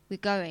 We're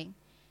going.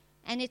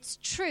 And it's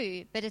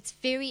true, but it's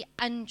very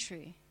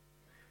untrue.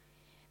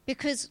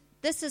 Because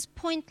this is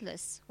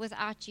pointless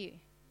without you.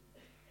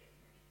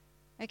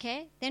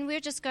 Okay? Then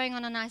we're just going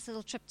on a nice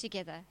little trip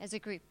together as a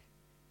group.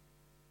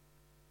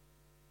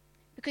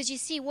 Because you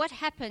see what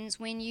happens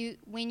when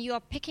you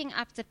are picking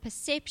up the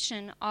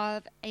perception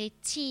of a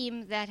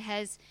team that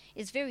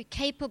is very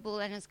capable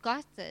and has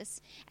got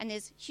this, and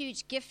there's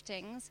huge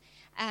giftings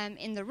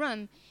in the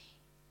room.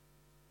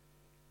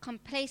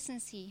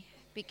 Complacency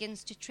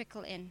begins to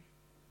trickle in,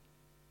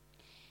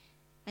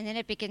 and then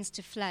it begins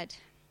to flood.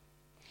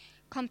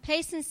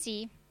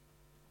 Complacency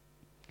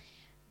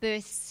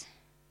births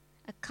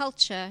a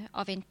culture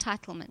of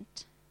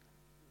entitlement.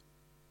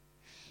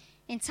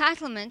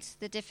 Entitlement,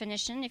 the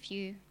definition, if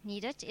you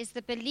need it, is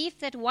the belief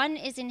that one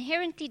is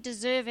inherently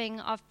deserving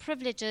of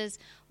privileges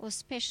or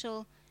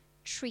special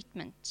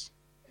treatment.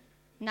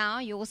 Now,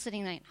 you're all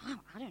sitting there,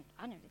 I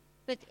don't.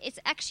 But it's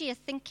actually a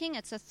thinking,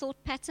 it's a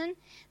thought pattern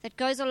that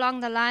goes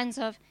along the lines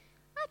of,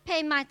 I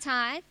pay my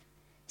tithe,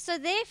 so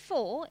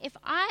therefore, if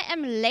I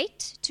am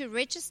late to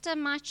register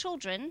my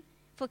children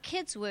for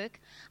kids' work,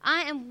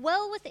 I am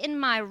well within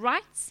my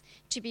rights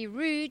to be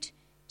rude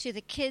to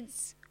the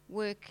kids'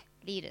 work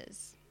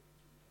leaders.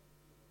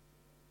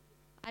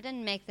 I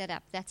didn't make that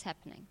up. That's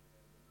happening.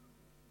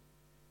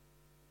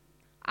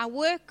 I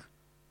work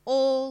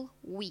all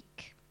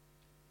week.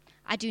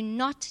 I do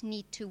not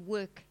need to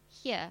work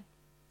here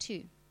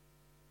too.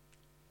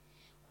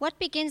 What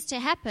begins to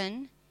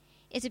happen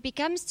is it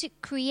begins to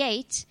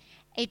create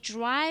a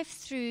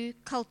drive-through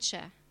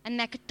culture, a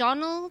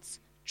McDonald's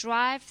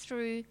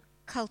drive-through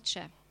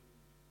culture.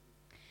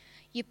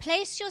 You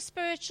place your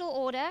spiritual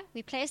order.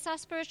 We place our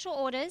spiritual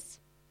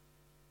orders.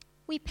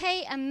 We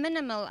pay a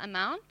minimal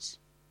amount.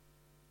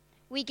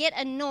 We get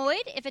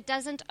annoyed if it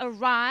doesn't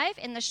arrive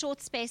in the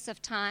short space of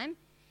time.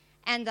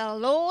 And the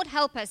Lord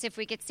help us if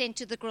we get sent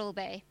to the grill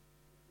bay.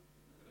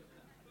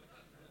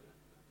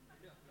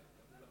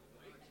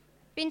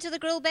 Been to the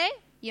grill bay?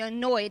 You're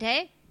annoyed,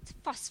 hey? It's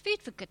fast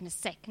food, for goodness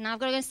sake. Now I've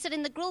got to go sit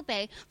in the grill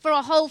bay for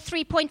a whole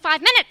 3.5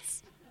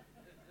 minutes.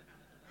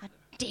 How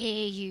dare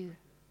you?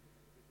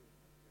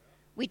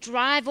 We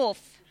drive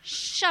off,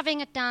 shoving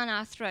it down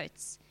our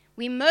throats.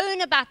 We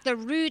moan about the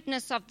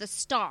rudeness of the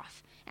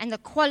staff and the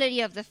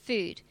quality of the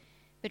food,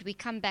 but we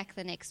come back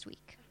the next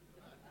week.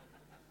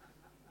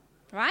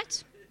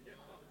 Right?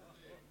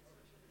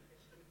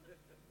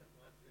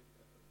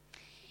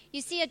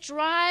 You see, a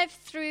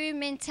drive-through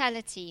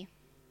mentality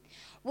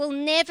will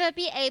never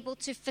be able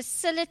to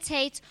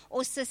facilitate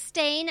or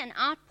sustain an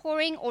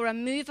outpouring or a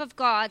move of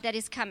God that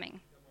is coming.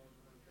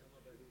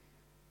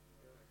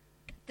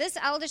 This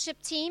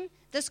eldership team,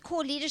 this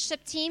core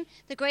leadership team,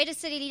 the Greater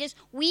City leaders,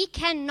 we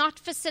cannot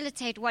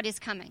facilitate what is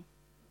coming.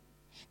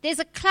 There's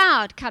a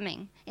cloud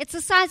coming. It's the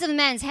size of a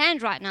man's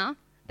hand right now,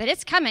 but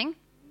it's coming.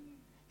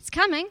 It's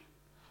coming.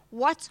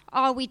 What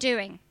are we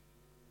doing?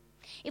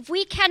 If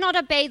we cannot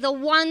obey the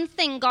one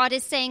thing God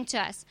is saying to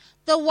us,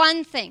 the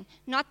one thing,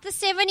 not the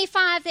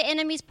 75 the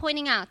enemy's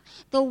pointing out,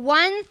 the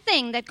one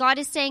thing that God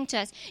is saying to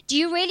us, do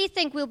you really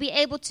think we'll be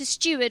able to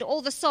steward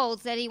all the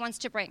souls that he wants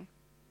to bring?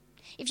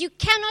 If you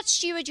cannot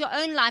steward your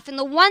own life and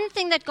the one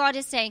thing that God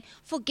is saying,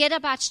 forget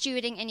about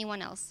stewarding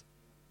anyone else.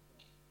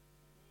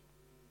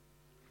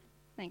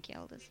 Thank you,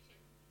 elders.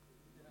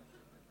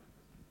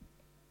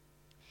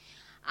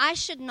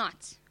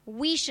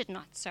 We should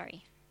not,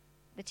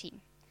 the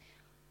team.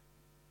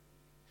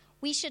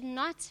 We should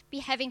not be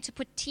having to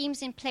put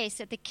teams in place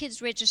at the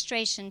kids'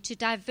 registration to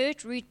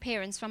divert rude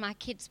parents from our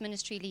kids'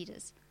 ministry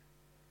leaders.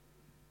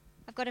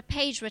 I've got a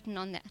page written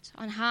on that,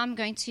 on how I'm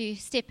going to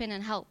step in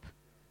and help.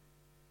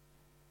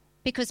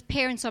 Because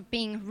parents are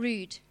being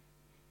rude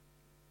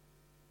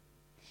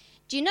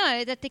Do you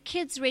know that the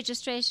kids'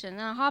 registration,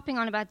 and I'm harping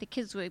on about the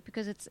kids' work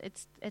because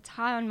it's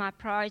high on my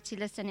priority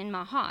list and in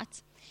my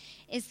heart,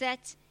 is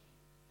that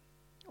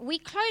we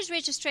close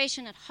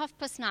registration at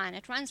 9:30.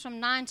 It runs from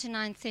 9 to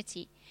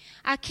 9:30.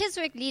 Our kids'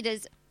 work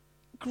leaders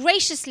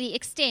graciously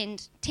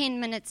extend 10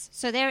 minutes,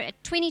 so they're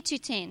at 20 to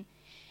 10.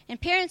 And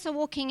parents are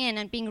walking in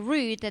and being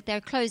rude that they're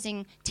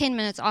closing 10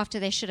 minutes after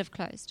they should have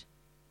closed.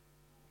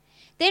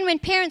 Then when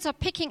parents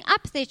are picking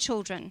up their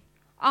children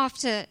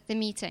after the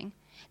meeting,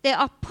 they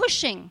are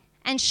pushing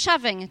and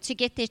shoving to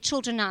get their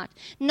children out.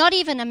 Not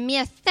even a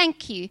mere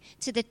thank you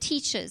to the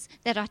teachers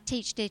that are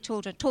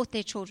taught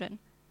their children.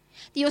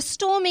 You're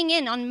storming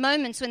in on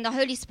moments when the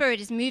Holy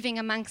Spirit is moving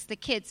amongst the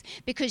kids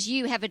because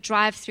you have a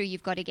drive-through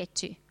you've got to get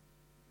to.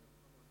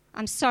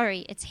 I'm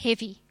sorry, it's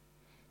heavy,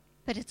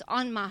 but it's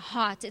on my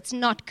heart. It's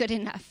not good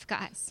enough,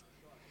 guys.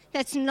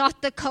 That's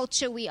not the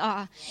culture we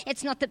are.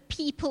 It's not the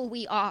people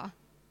we are.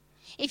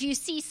 If you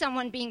see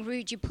someone being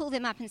rude, you pull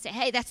them up and say,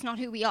 hey, that's not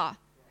who we are.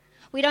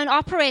 We don't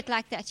operate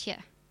like that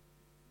here.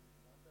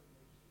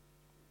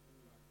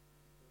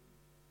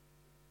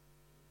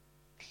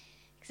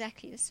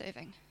 Exactly, the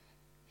serving.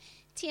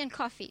 Tea and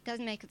coffee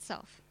doesn't make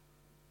itself.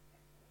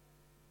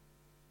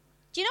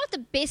 Do you know what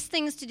the best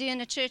things to do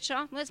in a church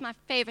are? Those are my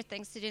favorite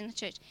things to do in the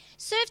church.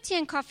 Serve tea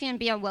and coffee and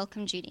be on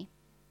welcome duty.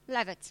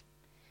 Love it.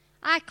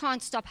 I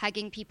can't stop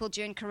hugging people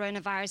during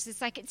coronavirus.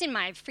 It's like it's in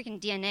my freaking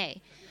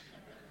DNA.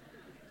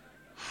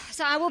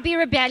 So I will be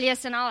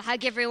rebellious and I'll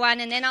hug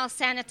everyone and then I'll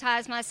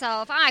sanitize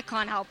myself. I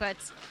can't help it.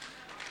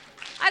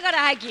 I got to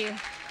hug you.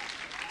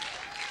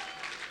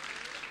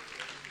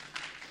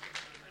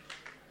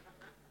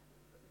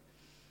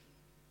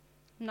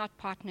 Not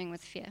partnering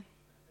with fear.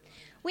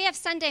 We have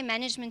Sunday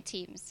management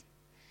teams.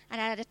 And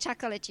I had a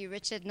chuckle at you,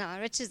 Richard. No,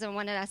 Richard's on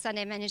one of our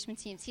Sunday management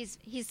teams.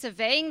 He's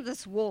surveying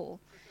this wall.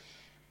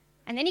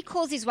 And then he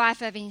calls his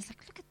wife over and he's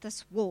like, look at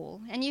this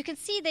wall. And you can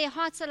see their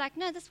hearts are like,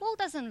 no, this wall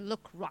doesn't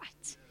look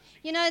right.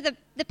 You know,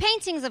 the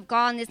paintings have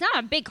gone. There's now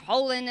a big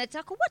hole in it. It's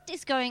like, what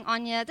is going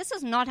on here? This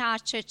is not how our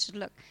church should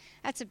look.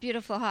 That's a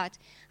beautiful heart.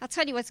 I'll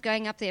tell you what's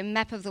going up there, a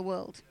map of the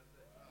world.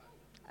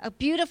 A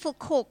beautiful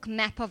cork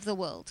map of the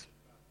world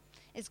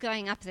is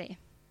going up there.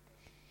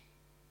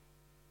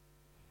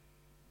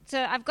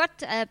 So I've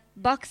got a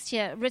box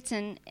here,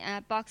 written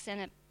box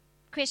and a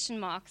question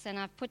marks, and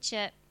I've put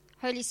here,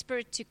 Holy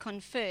Spirit to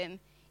confirm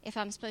if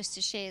I'm supposed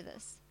to share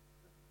this.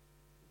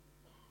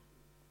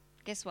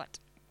 Guess what?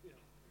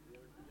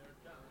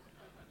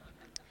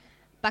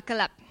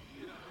 Buckle up.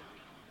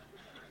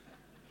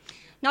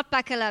 Not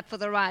buckle up for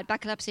the ride.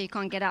 Buckle up so you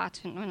can't get out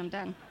when I'm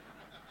done.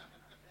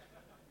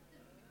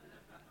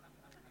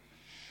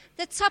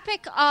 The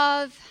topic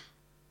of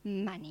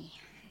money.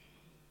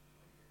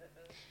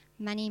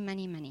 Money,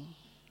 money, money.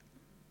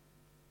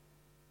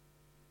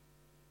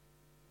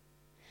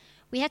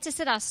 We had to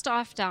sit our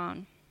staff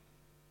down.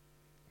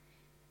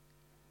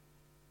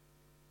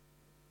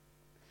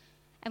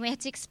 And we had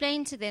to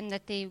explain to them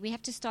that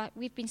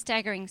we've been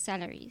staggering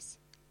salaries.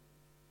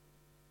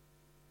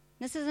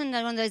 This isn't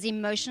one of those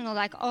emotional,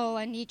 like, oh,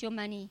 I need your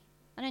money.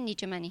 I don't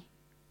need your money.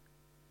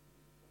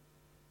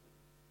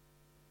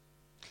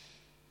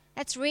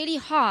 That's really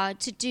hard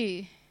to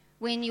do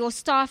when your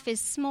staff is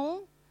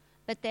small,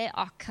 but they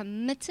are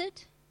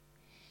committed,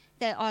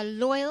 they are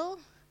loyal,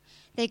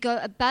 they go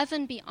above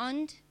and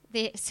beyond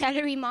their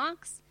salary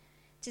marks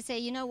to say,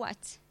 you know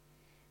what,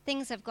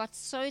 things have got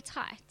so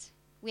tight,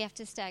 we have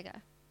to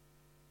stagger.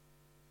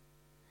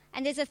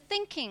 And there's a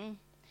thinking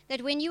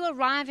that when you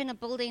arrive in a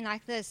building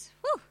like this,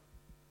 whew,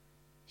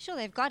 sure,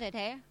 they've got it,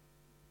 eh?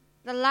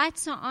 The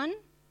lights are on?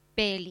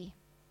 Barely.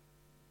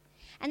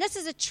 And this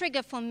is a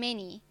trigger for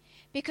many,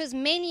 because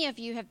many of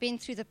you have been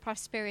through the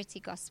prosperity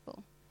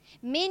gospel.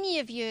 Many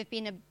of you have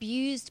been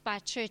abused by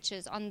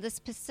churches on this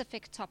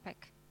specific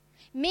topic.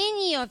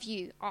 Many of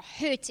you are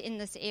hurt in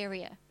this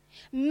area.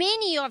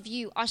 Many of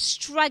you are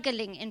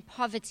struggling in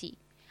poverty.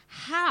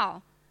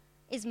 How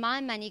is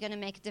my money going to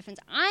make a difference?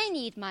 I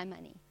need my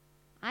money.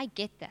 I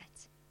get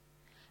that.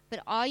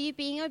 But are you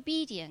being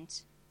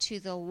obedient to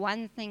the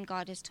one thing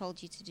God has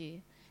told you to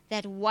do?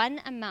 That one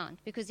amount.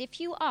 Because if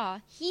you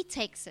are, He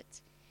takes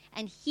it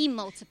and He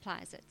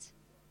multiplies it.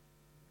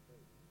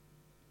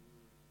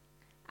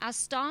 Our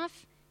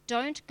staff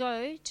don't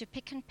go to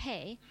Pick and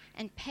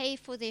pay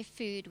for their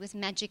food with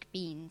magic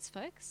beans,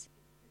 folks.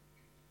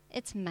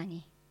 It's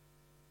money.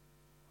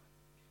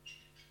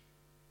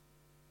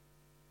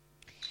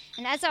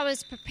 And as I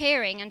was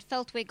preparing and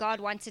felt where God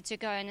wanted to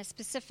go, and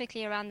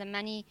specifically around the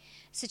money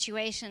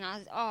situation, I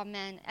was, oh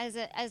man, as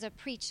a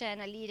preacher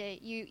and a leader,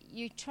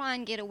 you try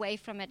and get away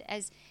from it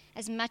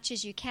as much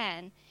as you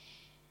can.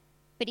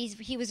 But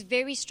he was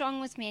very strong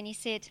with me, and he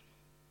said,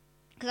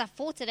 because I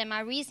fought it, and my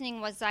reasoning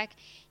was like,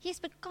 yes,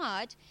 but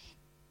God,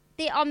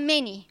 there are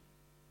many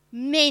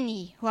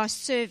who are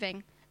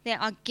serving, they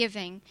are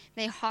giving,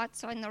 their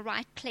hearts are in the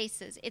right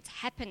places, it's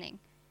happening.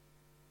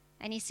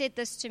 And he said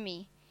this to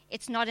me,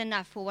 it's not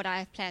enough for what I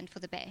have planned for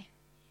the Bay.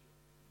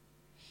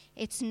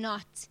 It's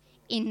not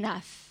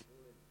enough.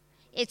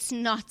 It's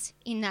not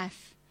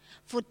enough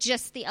for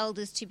just the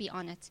elders to be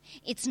on it.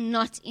 It's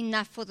not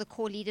enough for the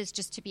core leaders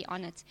just to be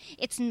on it.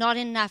 It's not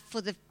enough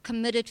for the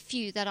committed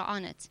few that are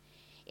on it.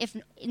 If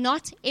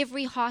not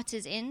every heart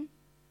is in,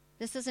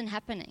 this isn't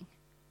happening.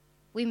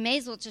 We may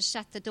as well just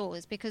shut the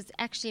doors, because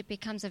actually it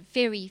becomes a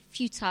very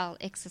futile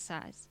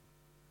exercise.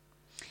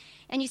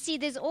 And you see,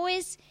 there's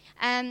always,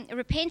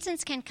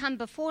 repentance can come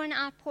before an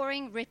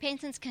outpouring,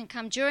 repentance can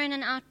come during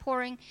an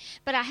outpouring,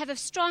 but I have a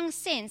strong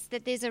sense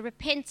that there's a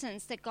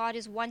repentance that God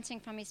is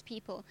wanting from his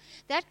people.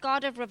 That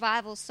God of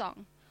Revival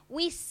song,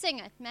 we sing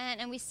it,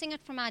 man, and we sing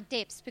it from our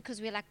depths because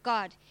we're like,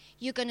 God,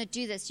 you're going to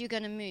do this, you're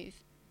going to move.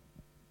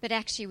 But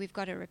actually, we've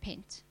got to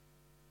repent.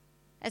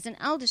 As an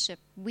eldership,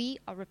 we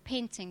are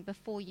repenting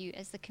before you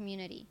as the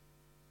community.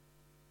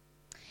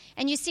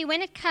 And you see,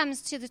 when it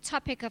comes to the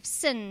topic of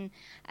sin,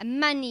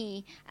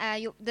 money,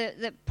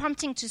 the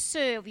prompting to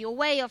serve, your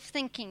way of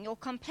thinking, your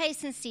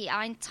complacency,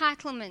 our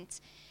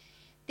entitlement,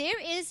 there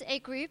is a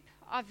group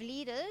of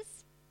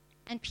leaders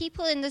and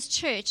people in this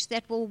church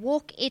that will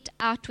walk it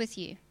out with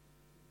you.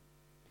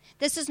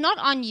 This is not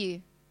on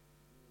you.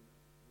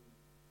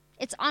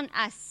 It's on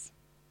us.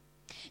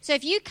 So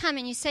if you come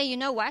and you say, you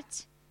know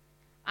what,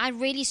 I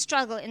really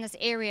struggle in this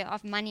area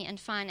of money and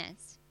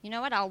finance, you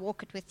know what, I'll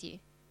walk it with you.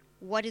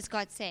 What is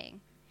God saying?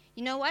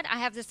 You know what? I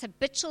have this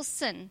habitual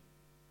sin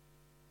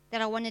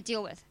that I want to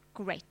deal with.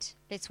 Great.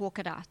 Let's walk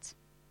it out.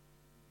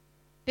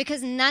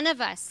 Because none of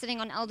us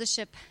sitting on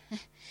eldership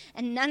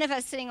and none of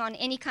us sitting on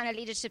any kind of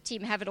leadership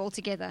team have it all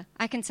together.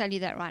 I can tell you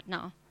that right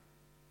now.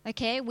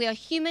 Okay? We are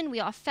human. We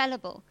are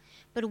fallible.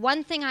 But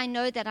one thing I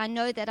know is that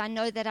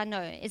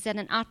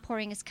an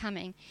outpouring is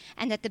coming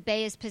and that the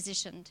Bay is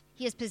positioned.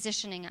 He is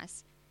positioning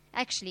us.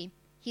 Actually,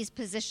 he's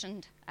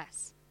positioned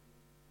us.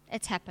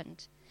 It's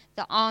happened.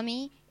 The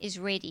army is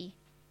ready.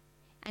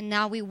 And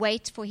now we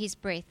wait for his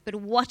breath. But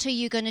what are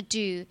you going to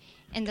do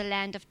in the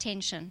land of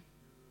tension?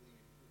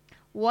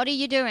 What are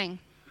you doing?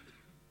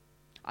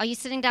 Are you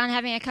sitting down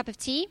having a cup of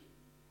tea?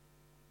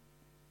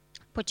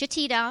 Put your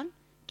tea down,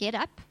 get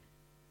up,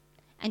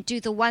 and do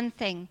the one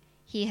thing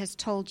he has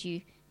told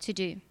you to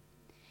do.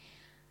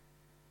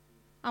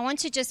 I want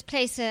to just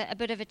place a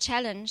bit of a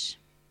challenge.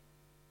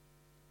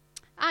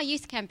 Our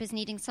youth camp is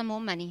needing some more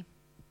money.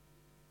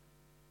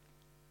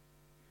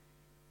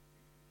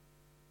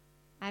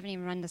 I haven't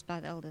even run this by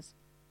the elders.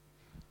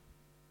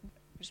 I'm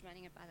just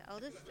running it by the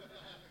elders.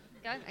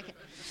 Go?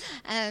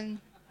 Okay.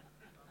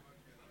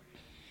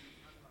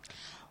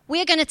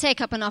 We're going to take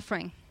up an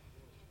offering.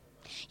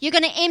 You're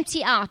going to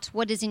empty out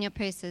what is in your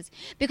purses.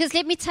 Because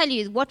let me tell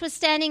you, what was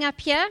standing up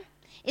here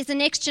is the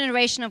next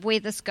generation of where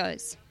this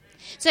goes.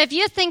 So if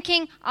you're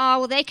thinking,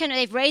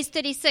 they've raised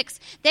 36.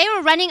 They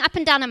were running up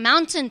and down a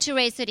mountain to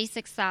raise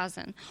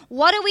 36,000.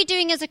 What are we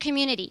doing as a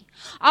community?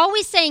 Are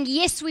we saying,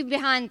 yes, we're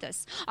behind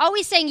this? Are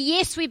we saying,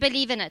 yes, we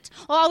believe in it?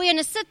 Or are we going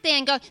to sit there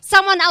and go,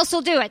 someone else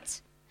will do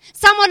it?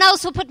 Someone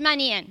else will put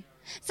money in.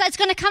 So it's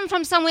going to come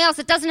from somewhere else.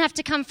 It doesn't have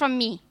to come from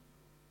me.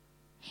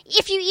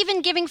 If you're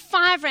even giving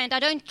 5 rand, I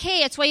don't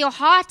care. It's where your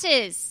heart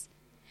is.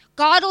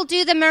 God will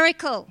do the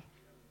miracle.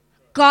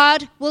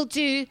 God will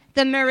do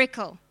the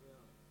miracle.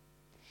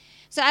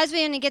 So as we're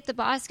going to get the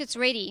baskets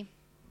ready,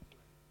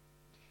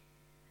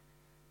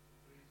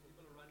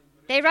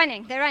 they're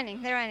running.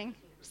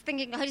 Just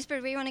thinking, Holy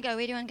Spirit, where do you want to go?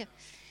 Where do you want to go?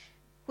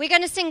 We're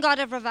going to sing God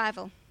of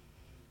Revival.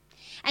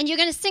 And you're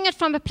going to sing it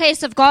from a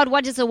place of, God,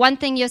 what is the one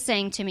thing you're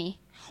saying to me?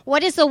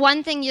 What is the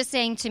one thing you're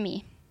saying to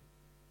me?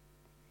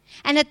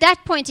 And at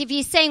that point, if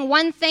he's saying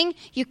one thing,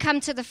 you come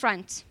to the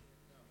front.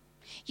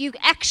 You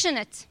action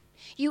it.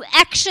 You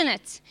action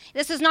it.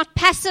 This is not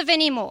passive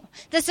anymore.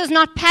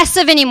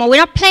 We're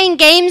not playing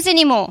games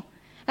anymore.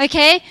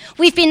 Okay?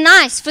 We've been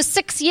nice for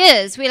 6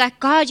 years. We're like,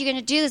 God, you're going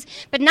to do this.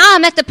 But now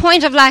I'm at the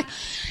point of like,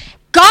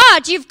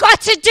 God, you've got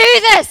to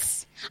do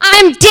this.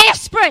 I'm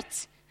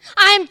desperate.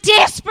 I'm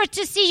desperate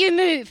to see you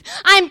move.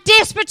 I'm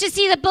desperate to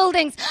see the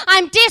buildings.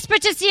 I'm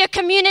desperate to see a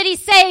community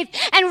saved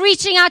and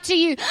reaching out to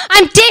you.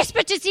 I'm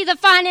desperate to see the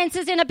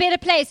finances in a better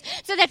place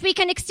so that we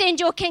can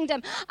extend your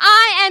kingdom.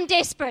 I am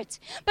desperate.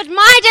 But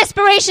my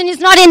desperation is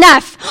not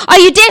enough. Are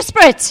you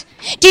desperate?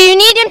 Do you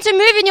need him to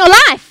move in your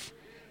life?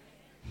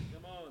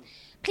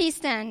 Please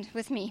stand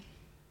with me.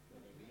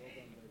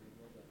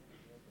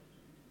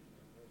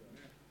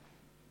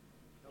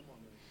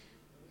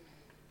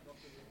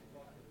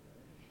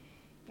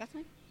 That's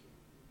fine.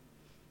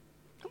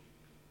 Cool.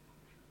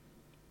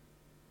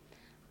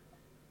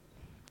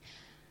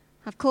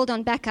 I've called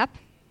on backup.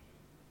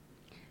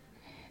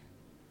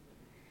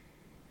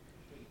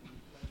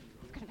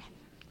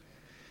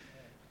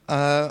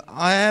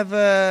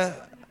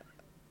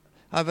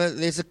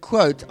 There's a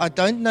quote. I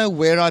don't know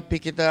where I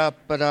pick it up,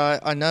 but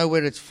I know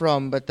where it's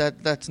from, but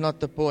that's not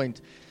the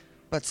point.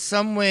 But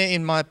somewhere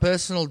in my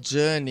personal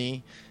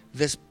journey,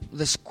 this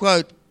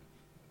quote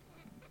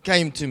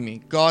came to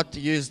me. God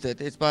used it.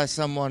 It's by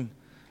someone.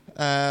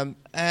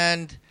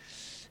 And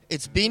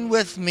it's been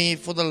with me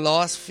for the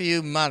last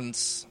few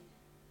months.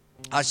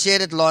 I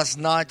shared it last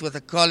night with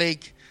a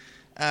colleague,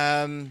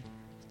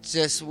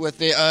 just with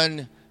their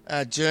own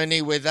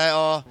journey where they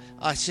are.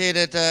 I shared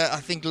it, I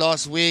think,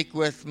 last week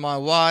with my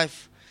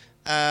wife.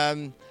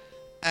 And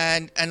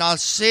I'll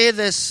share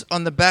this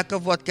on the back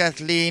of what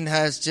Kathleen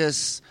has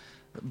just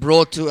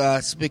brought to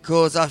us,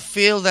 because I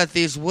feel that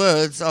these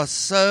words are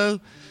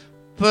so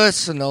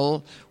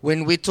personal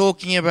when we're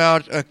talking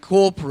about a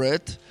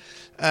corporate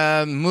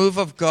move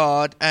of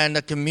God and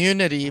a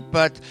community.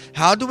 But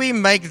how do we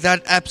make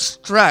that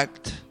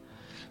abstract,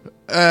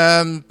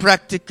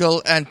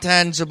 practical and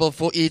tangible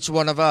for each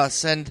one of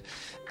us? And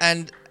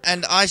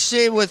I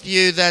share with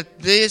you that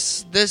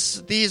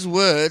these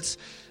words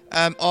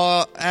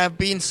have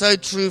been so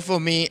true for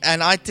me,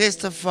 and I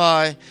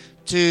testify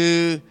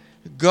to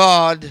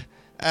God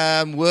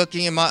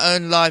working in my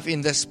own life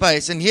in this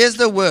space. And here's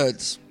the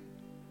words.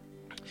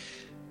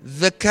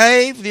 The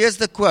cave, here's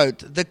the quote.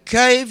 The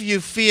cave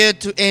you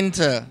feared to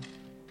enter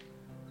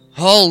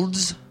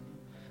holds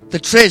the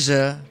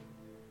treasure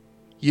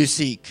you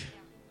seek.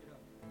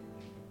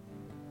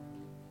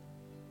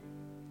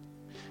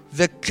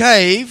 The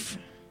cave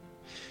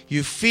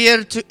you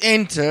feared to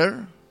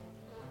enter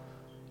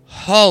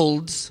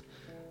holds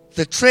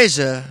the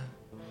treasure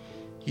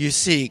you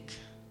seek.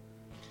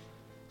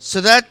 So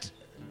that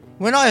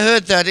when I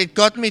heard that, it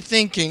got me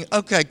thinking,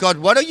 okay, God,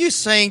 what are you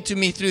saying to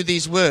me through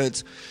these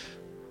words?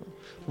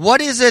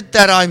 What is it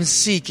that I'm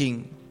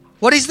seeking?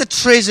 What is the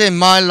treasure in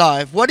my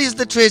life? What is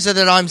the treasure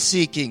that I'm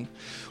seeking?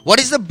 What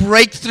is the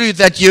breakthrough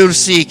that you're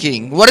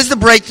seeking? What is the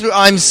breakthrough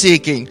I'm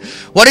seeking?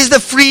 What is the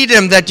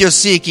freedom that you're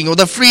seeking, or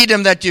the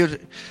freedom that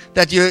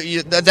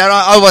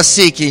I was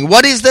seeking?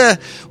 What is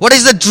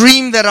the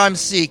dream that I'm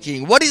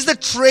seeking? What is the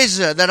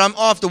treasure that I'm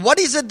after? What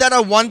is it that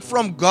I want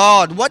from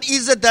God? What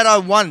is it that I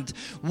want?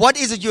 What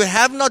is it? You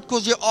have not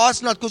because you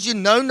ask not, because you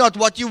know not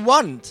what you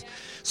want.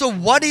 So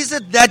what is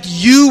it that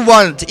you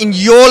want in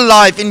your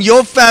life, in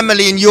your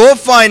family, in your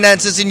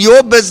finances, in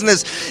your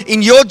business,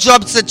 in your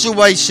job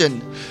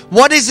situation?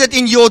 What is it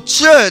in your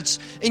church,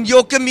 in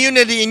your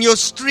community, in your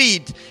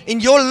street,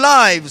 in your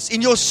lives,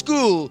 in your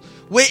school,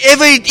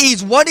 wherever it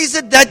is? What is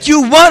it that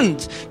you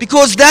want?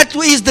 Because that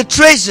is the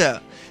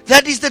treasure.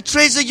 That is the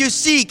treasure you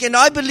seek. And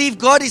I believe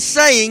God is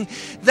saying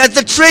that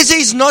the treasure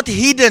is not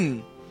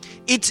hidden.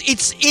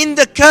 It's in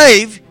the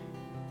cave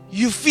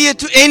you fear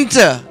to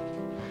enter.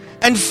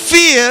 And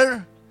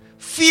fear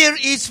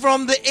is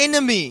from the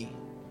enemy.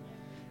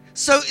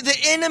 So the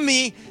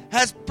enemy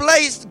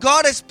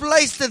God has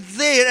placed it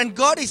there, and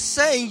God is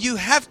saying you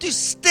have to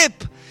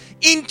step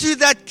into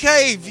that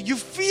cave. You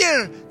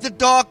fear the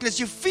darkness,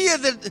 you fear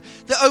the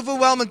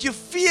overwhelmment, you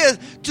fear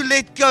to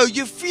let go,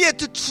 you fear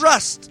to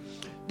trust,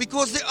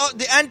 because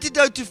the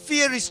antidote to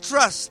fear is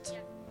trust.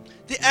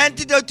 The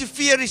antidote to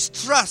fear is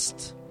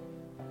trust.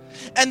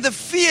 And the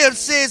fear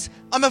says,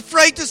 I'm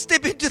afraid to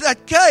step into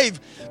that cave.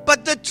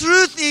 But the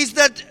truth is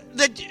that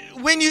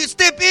when you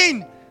step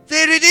in,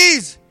 there it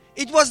is.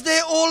 It was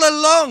there all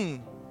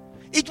along.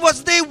 It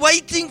was there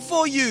waiting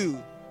for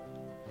you.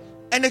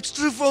 And it's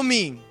true for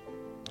me.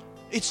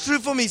 It's true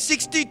for me.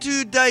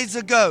 62 days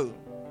ago,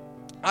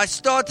 I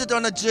started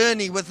on a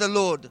journey with the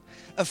Lord.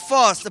 A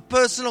fast, a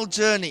personal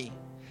journey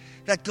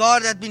that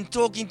God had been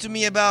talking to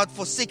me about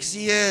for 6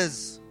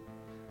 years.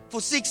 For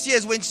 6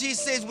 years, when she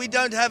says we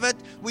don't have it,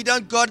 we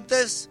don't got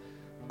this,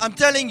 I'm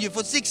telling you,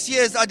 for 6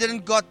 years I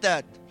didn't got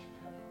that.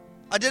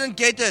 I didn't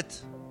get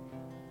it.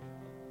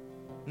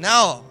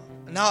 Now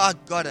I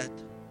got it.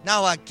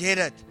 Now I get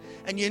it.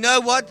 And you know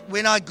what?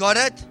 When I got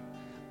it,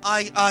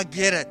 I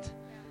get it.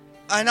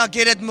 And I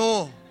get it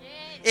more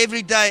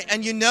every day.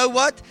 And you know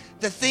what?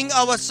 The thing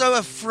I was so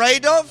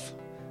afraid of,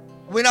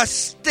 when I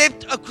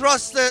stepped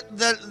across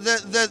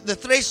the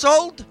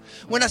threshold,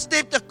 when I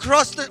stepped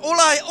across all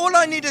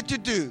I needed to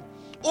do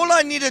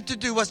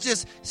was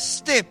just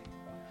step.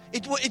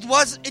 It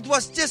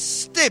was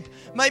just step.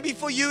 Maybe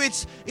for you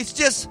it's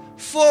just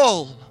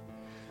fall.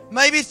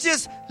 Maybe it's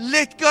just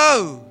let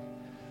go.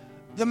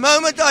 The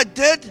moment I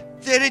did,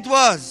 there it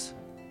was.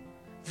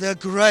 The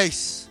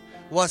grace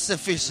was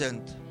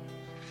sufficient.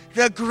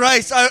 The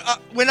grace.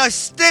 When I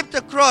stepped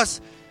across,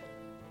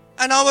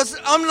 and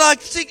I'm like,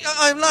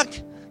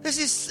 this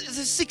is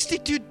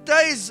 62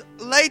 days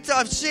later.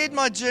 I've shared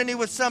my journey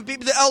with some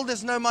people. The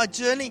elders know my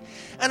journey,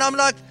 and I'm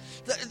like,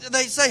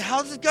 they say,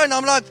 how's it going?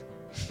 I'm like,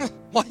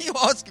 why are you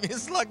asking me?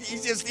 It's like the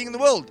easiest thing in the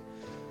world.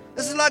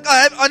 This is like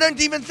I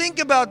don't even think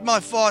about my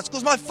fast,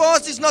 because my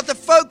fast is not the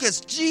focus.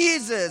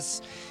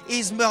 Jesus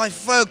is my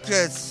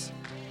focus.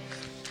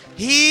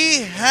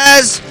 He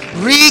has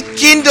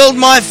rekindled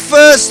my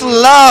first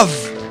love.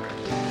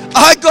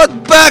 I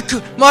got back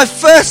my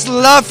first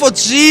love for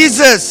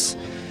Jesus,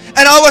 and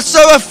I was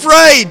so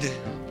afraid.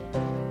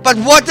 But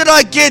what did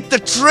I get? The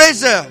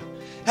treasure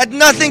had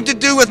nothing to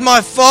do with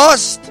my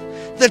fast.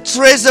 The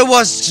treasure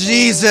was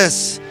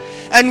Jesus.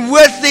 And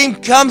with Him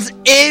comes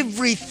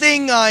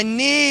everything I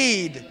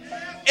need.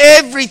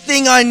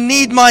 Everything I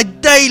need, my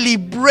daily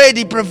bread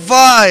He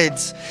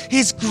provides.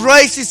 His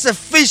grace is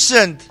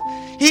sufficient.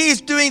 He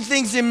is doing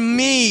things in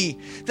me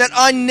that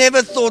I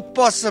never thought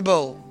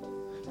possible.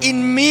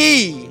 In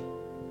me.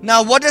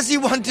 Now, what does He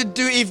want to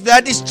do if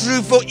that is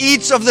true for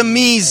each of the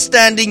me's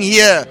standing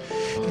here?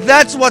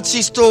 That's what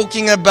she's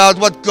talking about,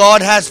 what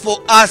God has for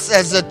us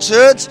as a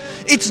church.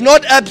 It's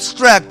not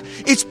abstract.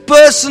 It's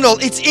personal.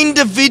 It's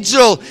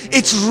individual.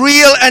 It's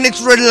real and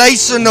it's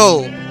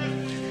relational.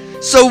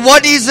 So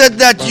what is it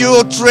that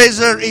your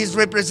treasure is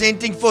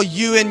representing for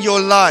you in your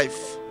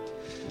life?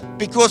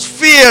 Because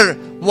fear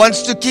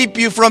wants to keep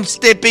you from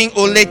stepping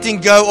or letting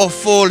go or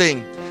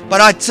falling. But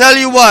I tell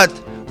you what,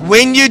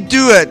 when you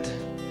do it,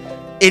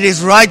 it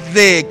is right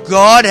there.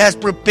 God has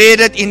prepared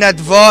it in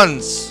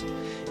advance.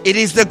 It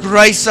is the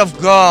grace of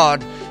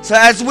God. So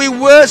as we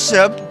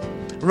worship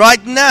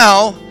right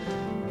now,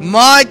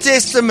 my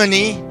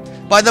testimony,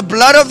 by the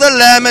blood of the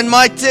Lamb and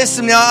my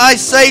testimony, I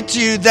say to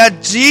you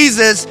that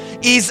Jesus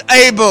is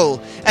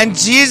able. And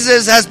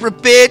Jesus has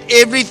prepared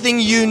everything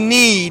you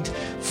need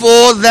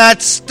for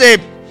that step.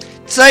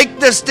 Take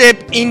the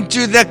step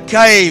into the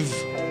cave.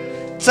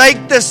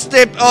 Take the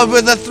step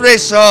over the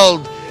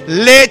threshold.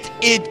 Let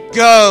it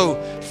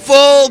go.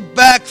 Fall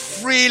back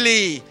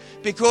freely.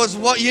 Because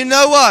you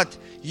know what?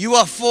 You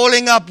are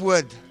falling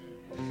upward.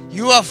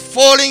 You are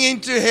falling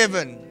into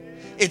heaven.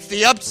 It's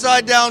the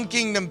upside down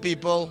kingdom,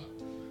 people.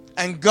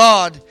 And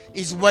God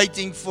is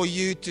waiting for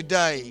you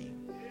today.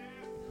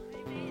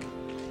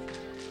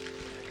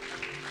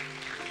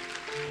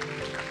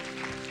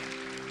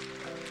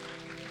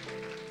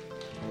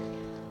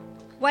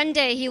 One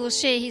day he will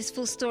share his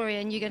full story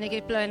and you're going to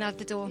get blown out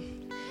the door.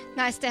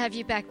 Nice to have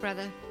you back,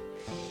 brother.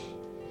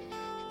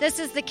 This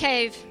is the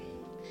cave.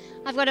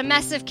 I've got a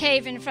massive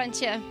cave in front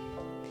here.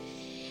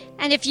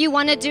 And if you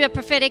want to do a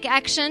prophetic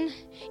action,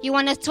 you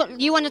want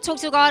to talk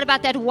to God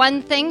about that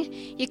one thing,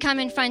 you come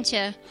in front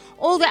here.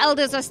 All the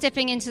elders are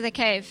stepping into the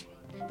cave.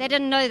 They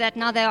didn't know that,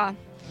 now they are.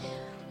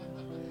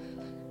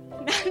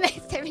 They're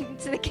stepping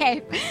into the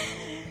cave.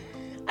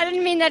 I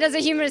didn't mean that as a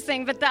humorous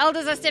thing, but the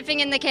elders are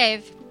stepping in the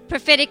cave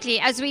prophetically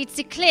as we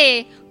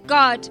declare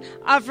God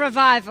of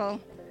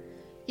revival.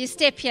 You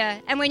step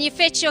here, and when you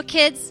fetch your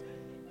kids,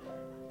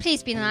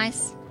 please be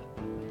nice.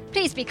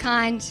 Please be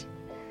kind.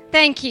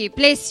 Thank you.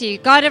 Bless you.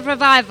 God of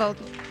revival.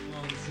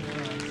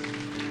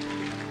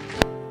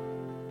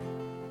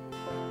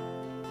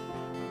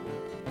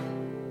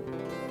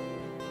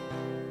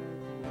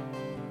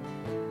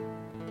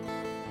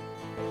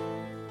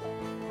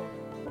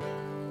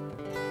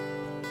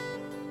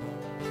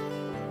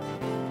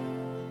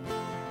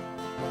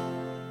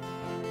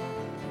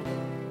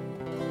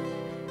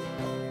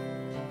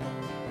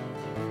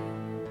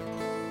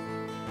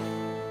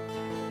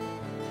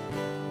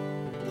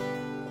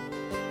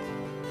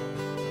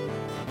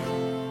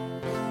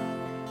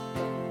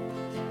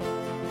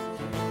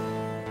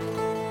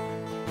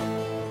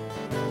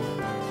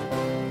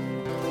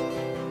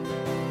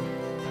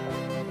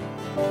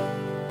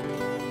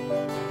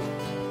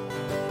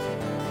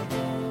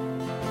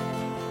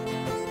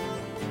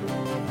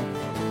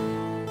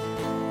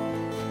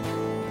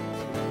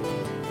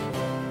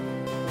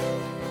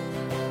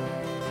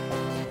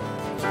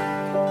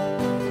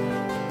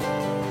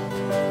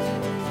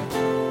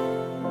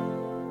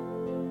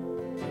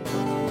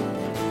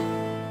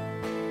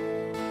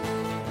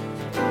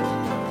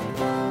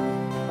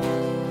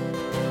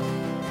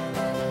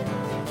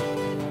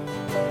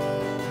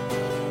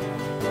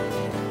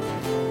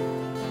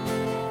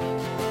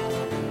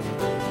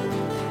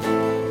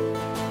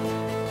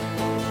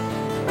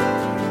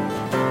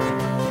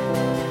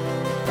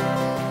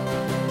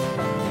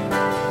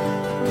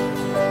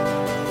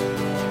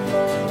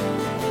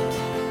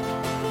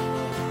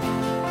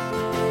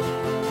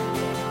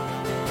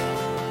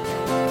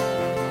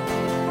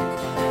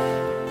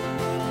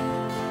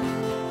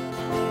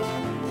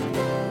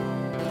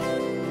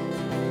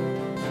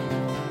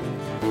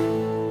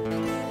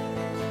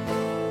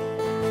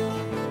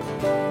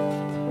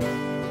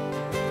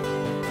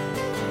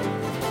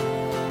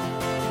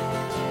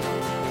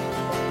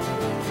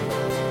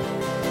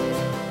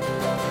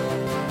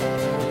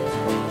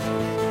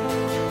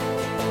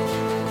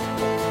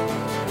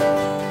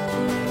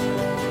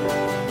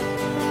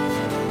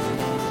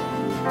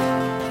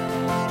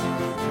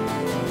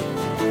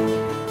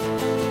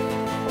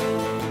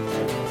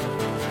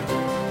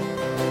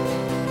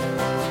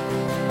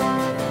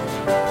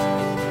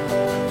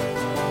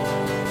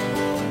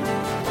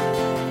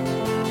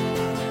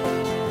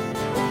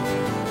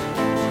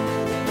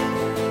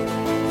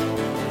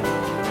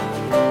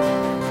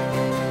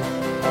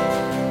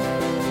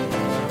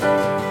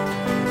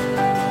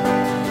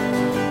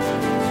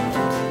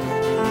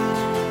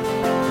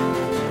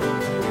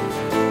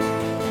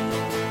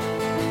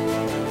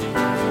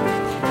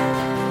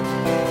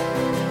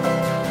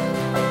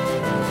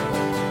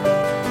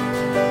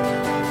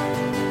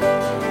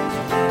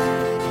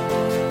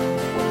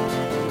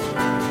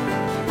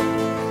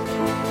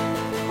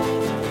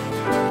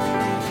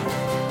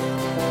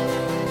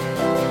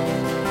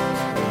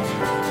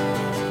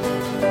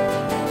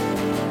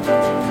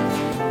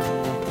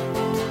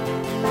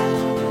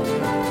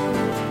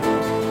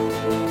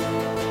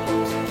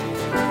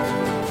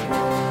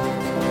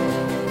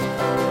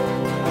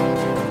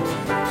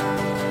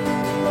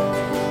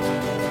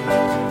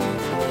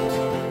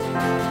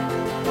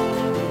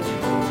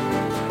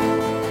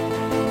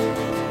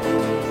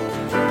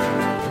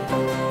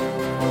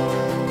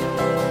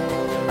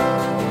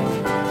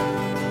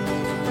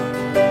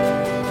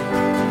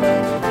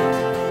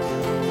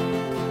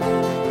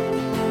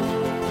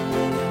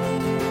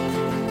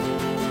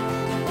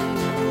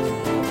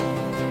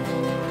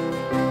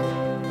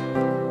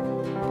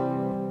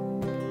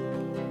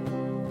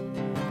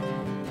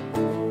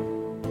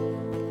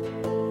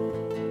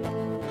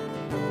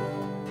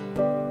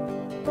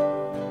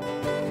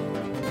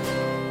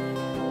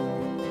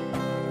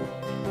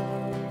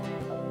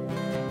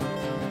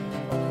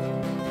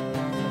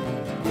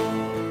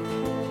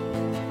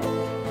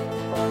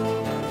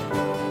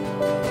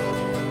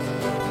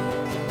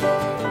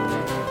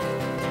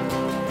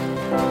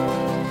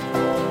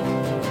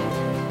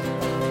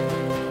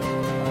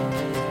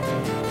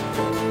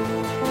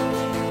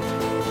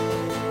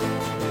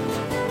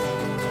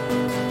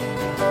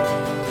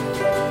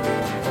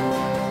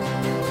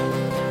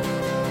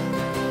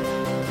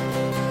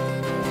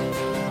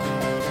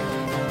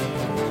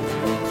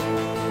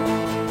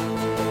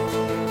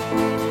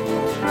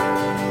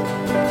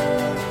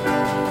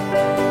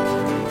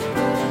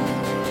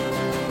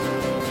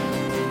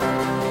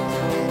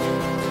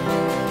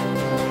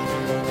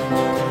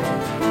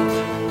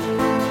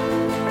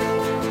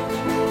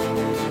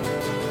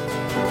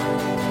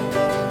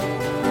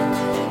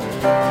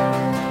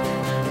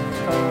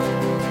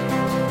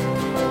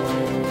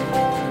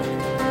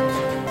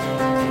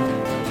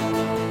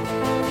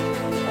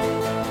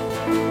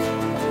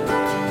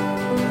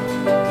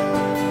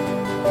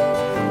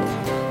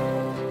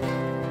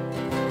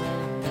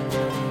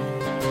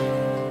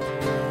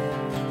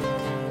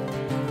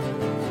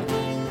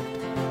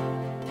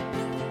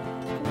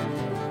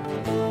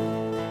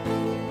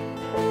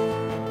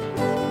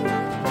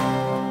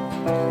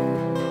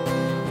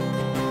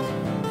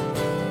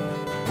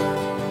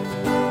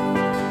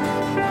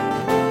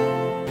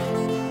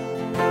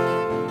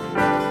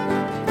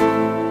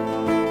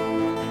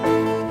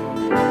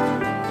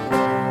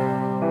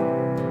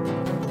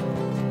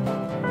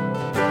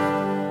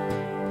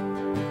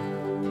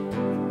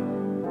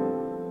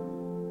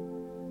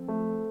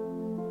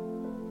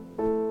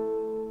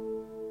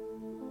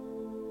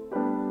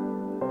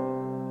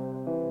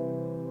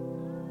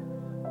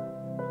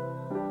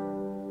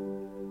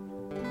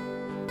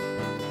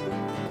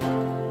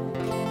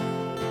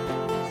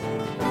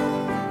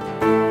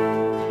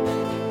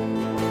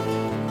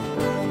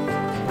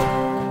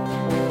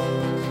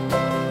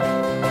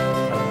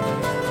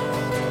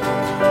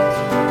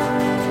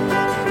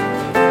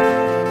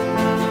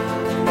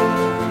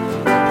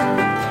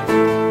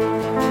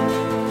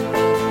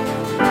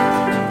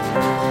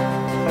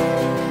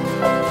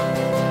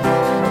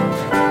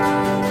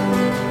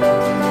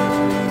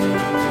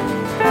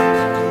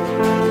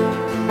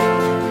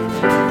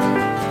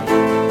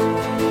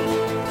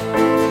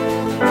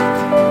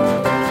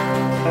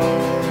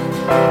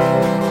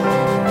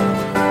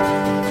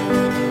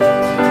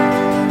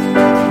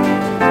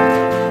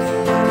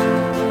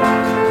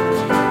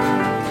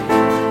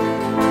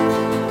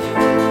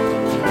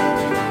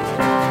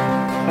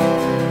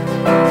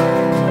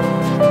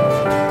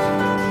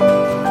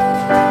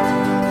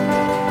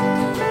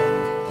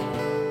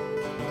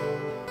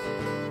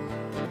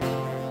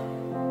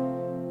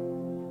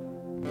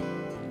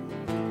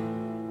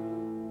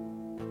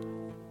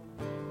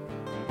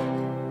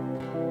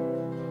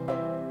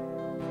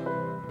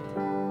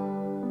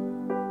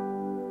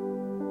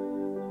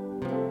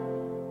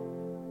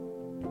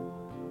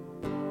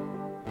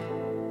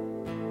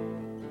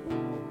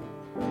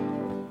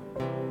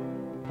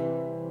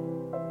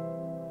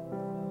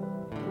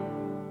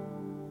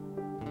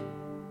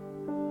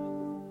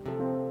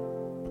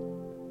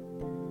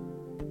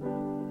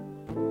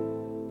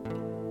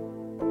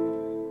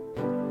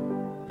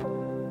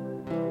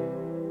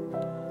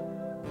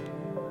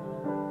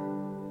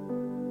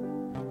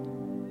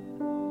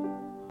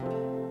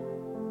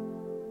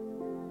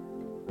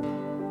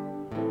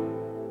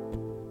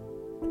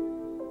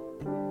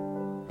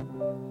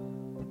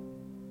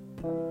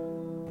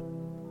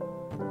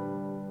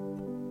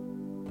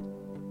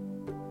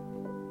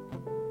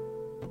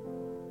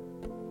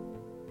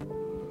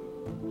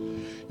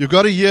 You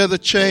got to hear the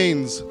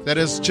chains that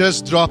has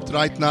just dropped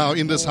right now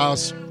in this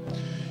house.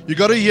 You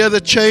got to hear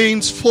the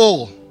chains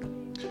fall.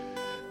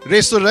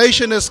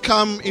 Restoration has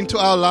come into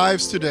our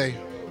lives today.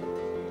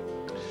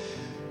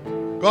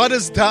 God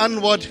has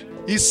done what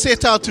He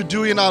set out to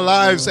do in our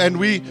lives, and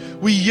we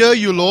hear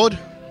you, Lord,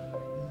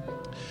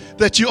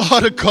 that you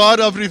are a God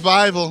of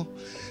revival.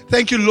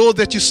 Thank you, Lord,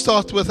 that you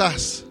start with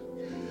us,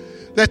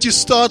 that you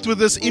start with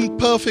this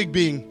imperfect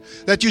being,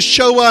 that you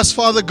show us,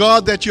 Father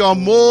God, that you are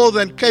more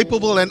than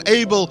capable and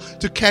able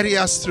to carry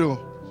us through.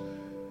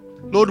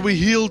 Lord, we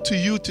yield to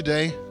you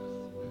today.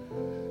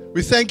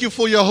 We thank you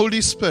for your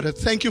Holy Spirit.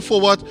 Thank you for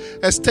what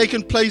has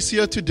taken place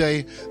here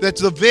today. That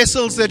the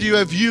vessels that you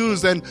have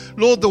used, and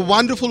Lord, the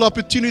wonderful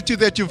opportunity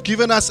that you've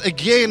given us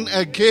again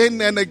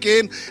and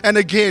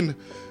again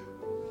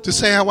to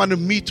say, I want to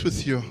meet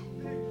with you.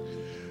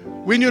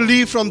 When you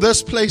leave from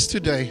this place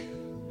today,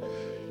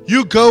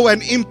 you go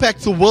and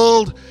impact the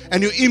world,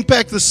 and you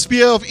impact the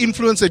sphere of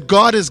influence that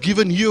God has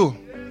given you.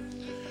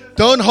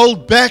 Don't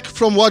hold back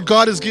from what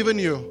God has given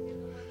you.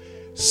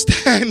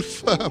 Stand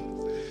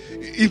firm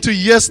into,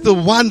 yes, the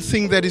one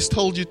thing that He's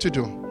told you to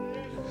do.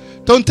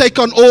 Don't take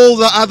on all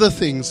the other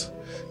things.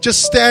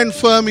 Just stand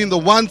firm in the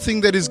one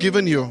thing that He's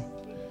given you.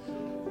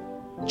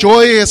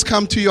 Joy has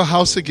come to your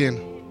house again.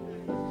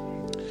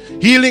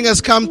 Healing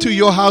has come to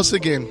your house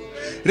again.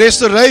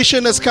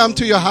 Restoration has come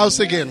to your house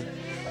again.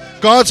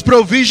 God's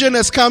provision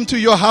has come to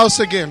your house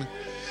again.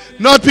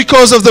 Not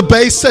because of the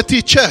Bay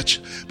City Church,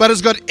 but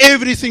it's got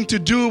everything to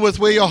do with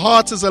where your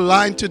heart is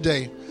aligned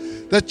today.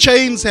 The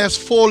chains has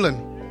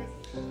fallen.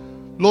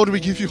 Lord, we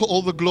give you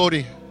all the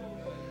glory.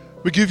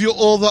 We give you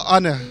all the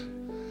honor.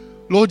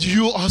 Lord,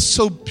 you are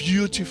so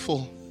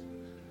beautiful.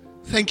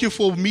 Thank you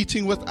for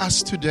meeting with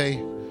us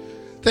today.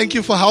 Thank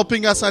you for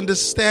helping us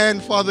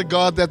understand, Father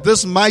God, that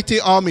this mighty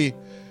army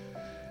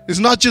is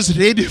not just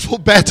ready for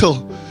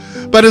battle,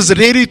 but is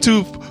ready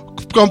to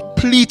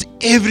complete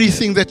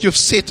everything that you've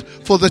set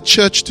for the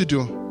church to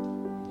do.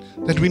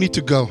 That we need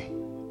to go.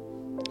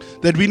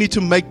 That we need to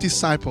make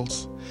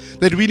disciples.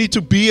 That we need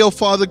to be, oh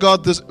Father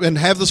God, and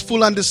have this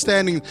full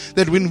understanding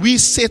that when we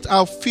set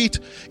our feet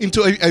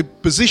into a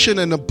position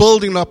and a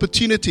building, an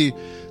opportunity,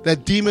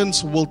 that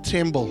demons will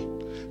tremble.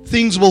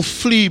 Things will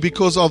flee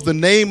because of the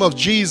name of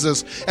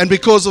Jesus and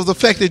because of the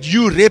fact that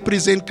you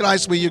represent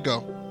Christ where you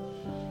go.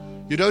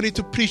 You don't need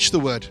to preach the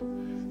word.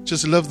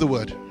 Just live the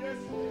word.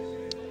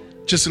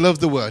 Just live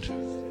the word.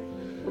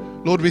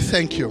 Lord, we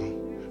thank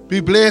you. Be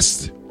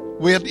blessed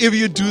wherever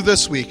you do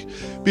this week.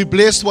 Be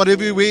blessed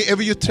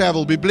wherever you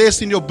travel. Be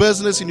blessed in your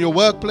business, in your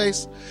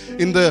workplace,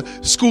 in the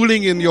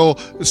schooling, in your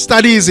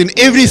studies, in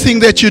everything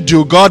that you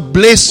do. God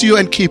bless you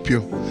and keep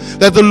you.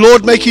 That the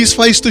Lord make His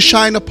face to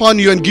shine upon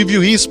you and give you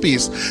His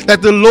peace.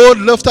 That the Lord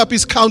lift up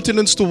His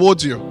countenance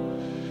towards you.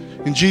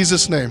 In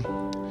Jesus' name,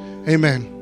 amen.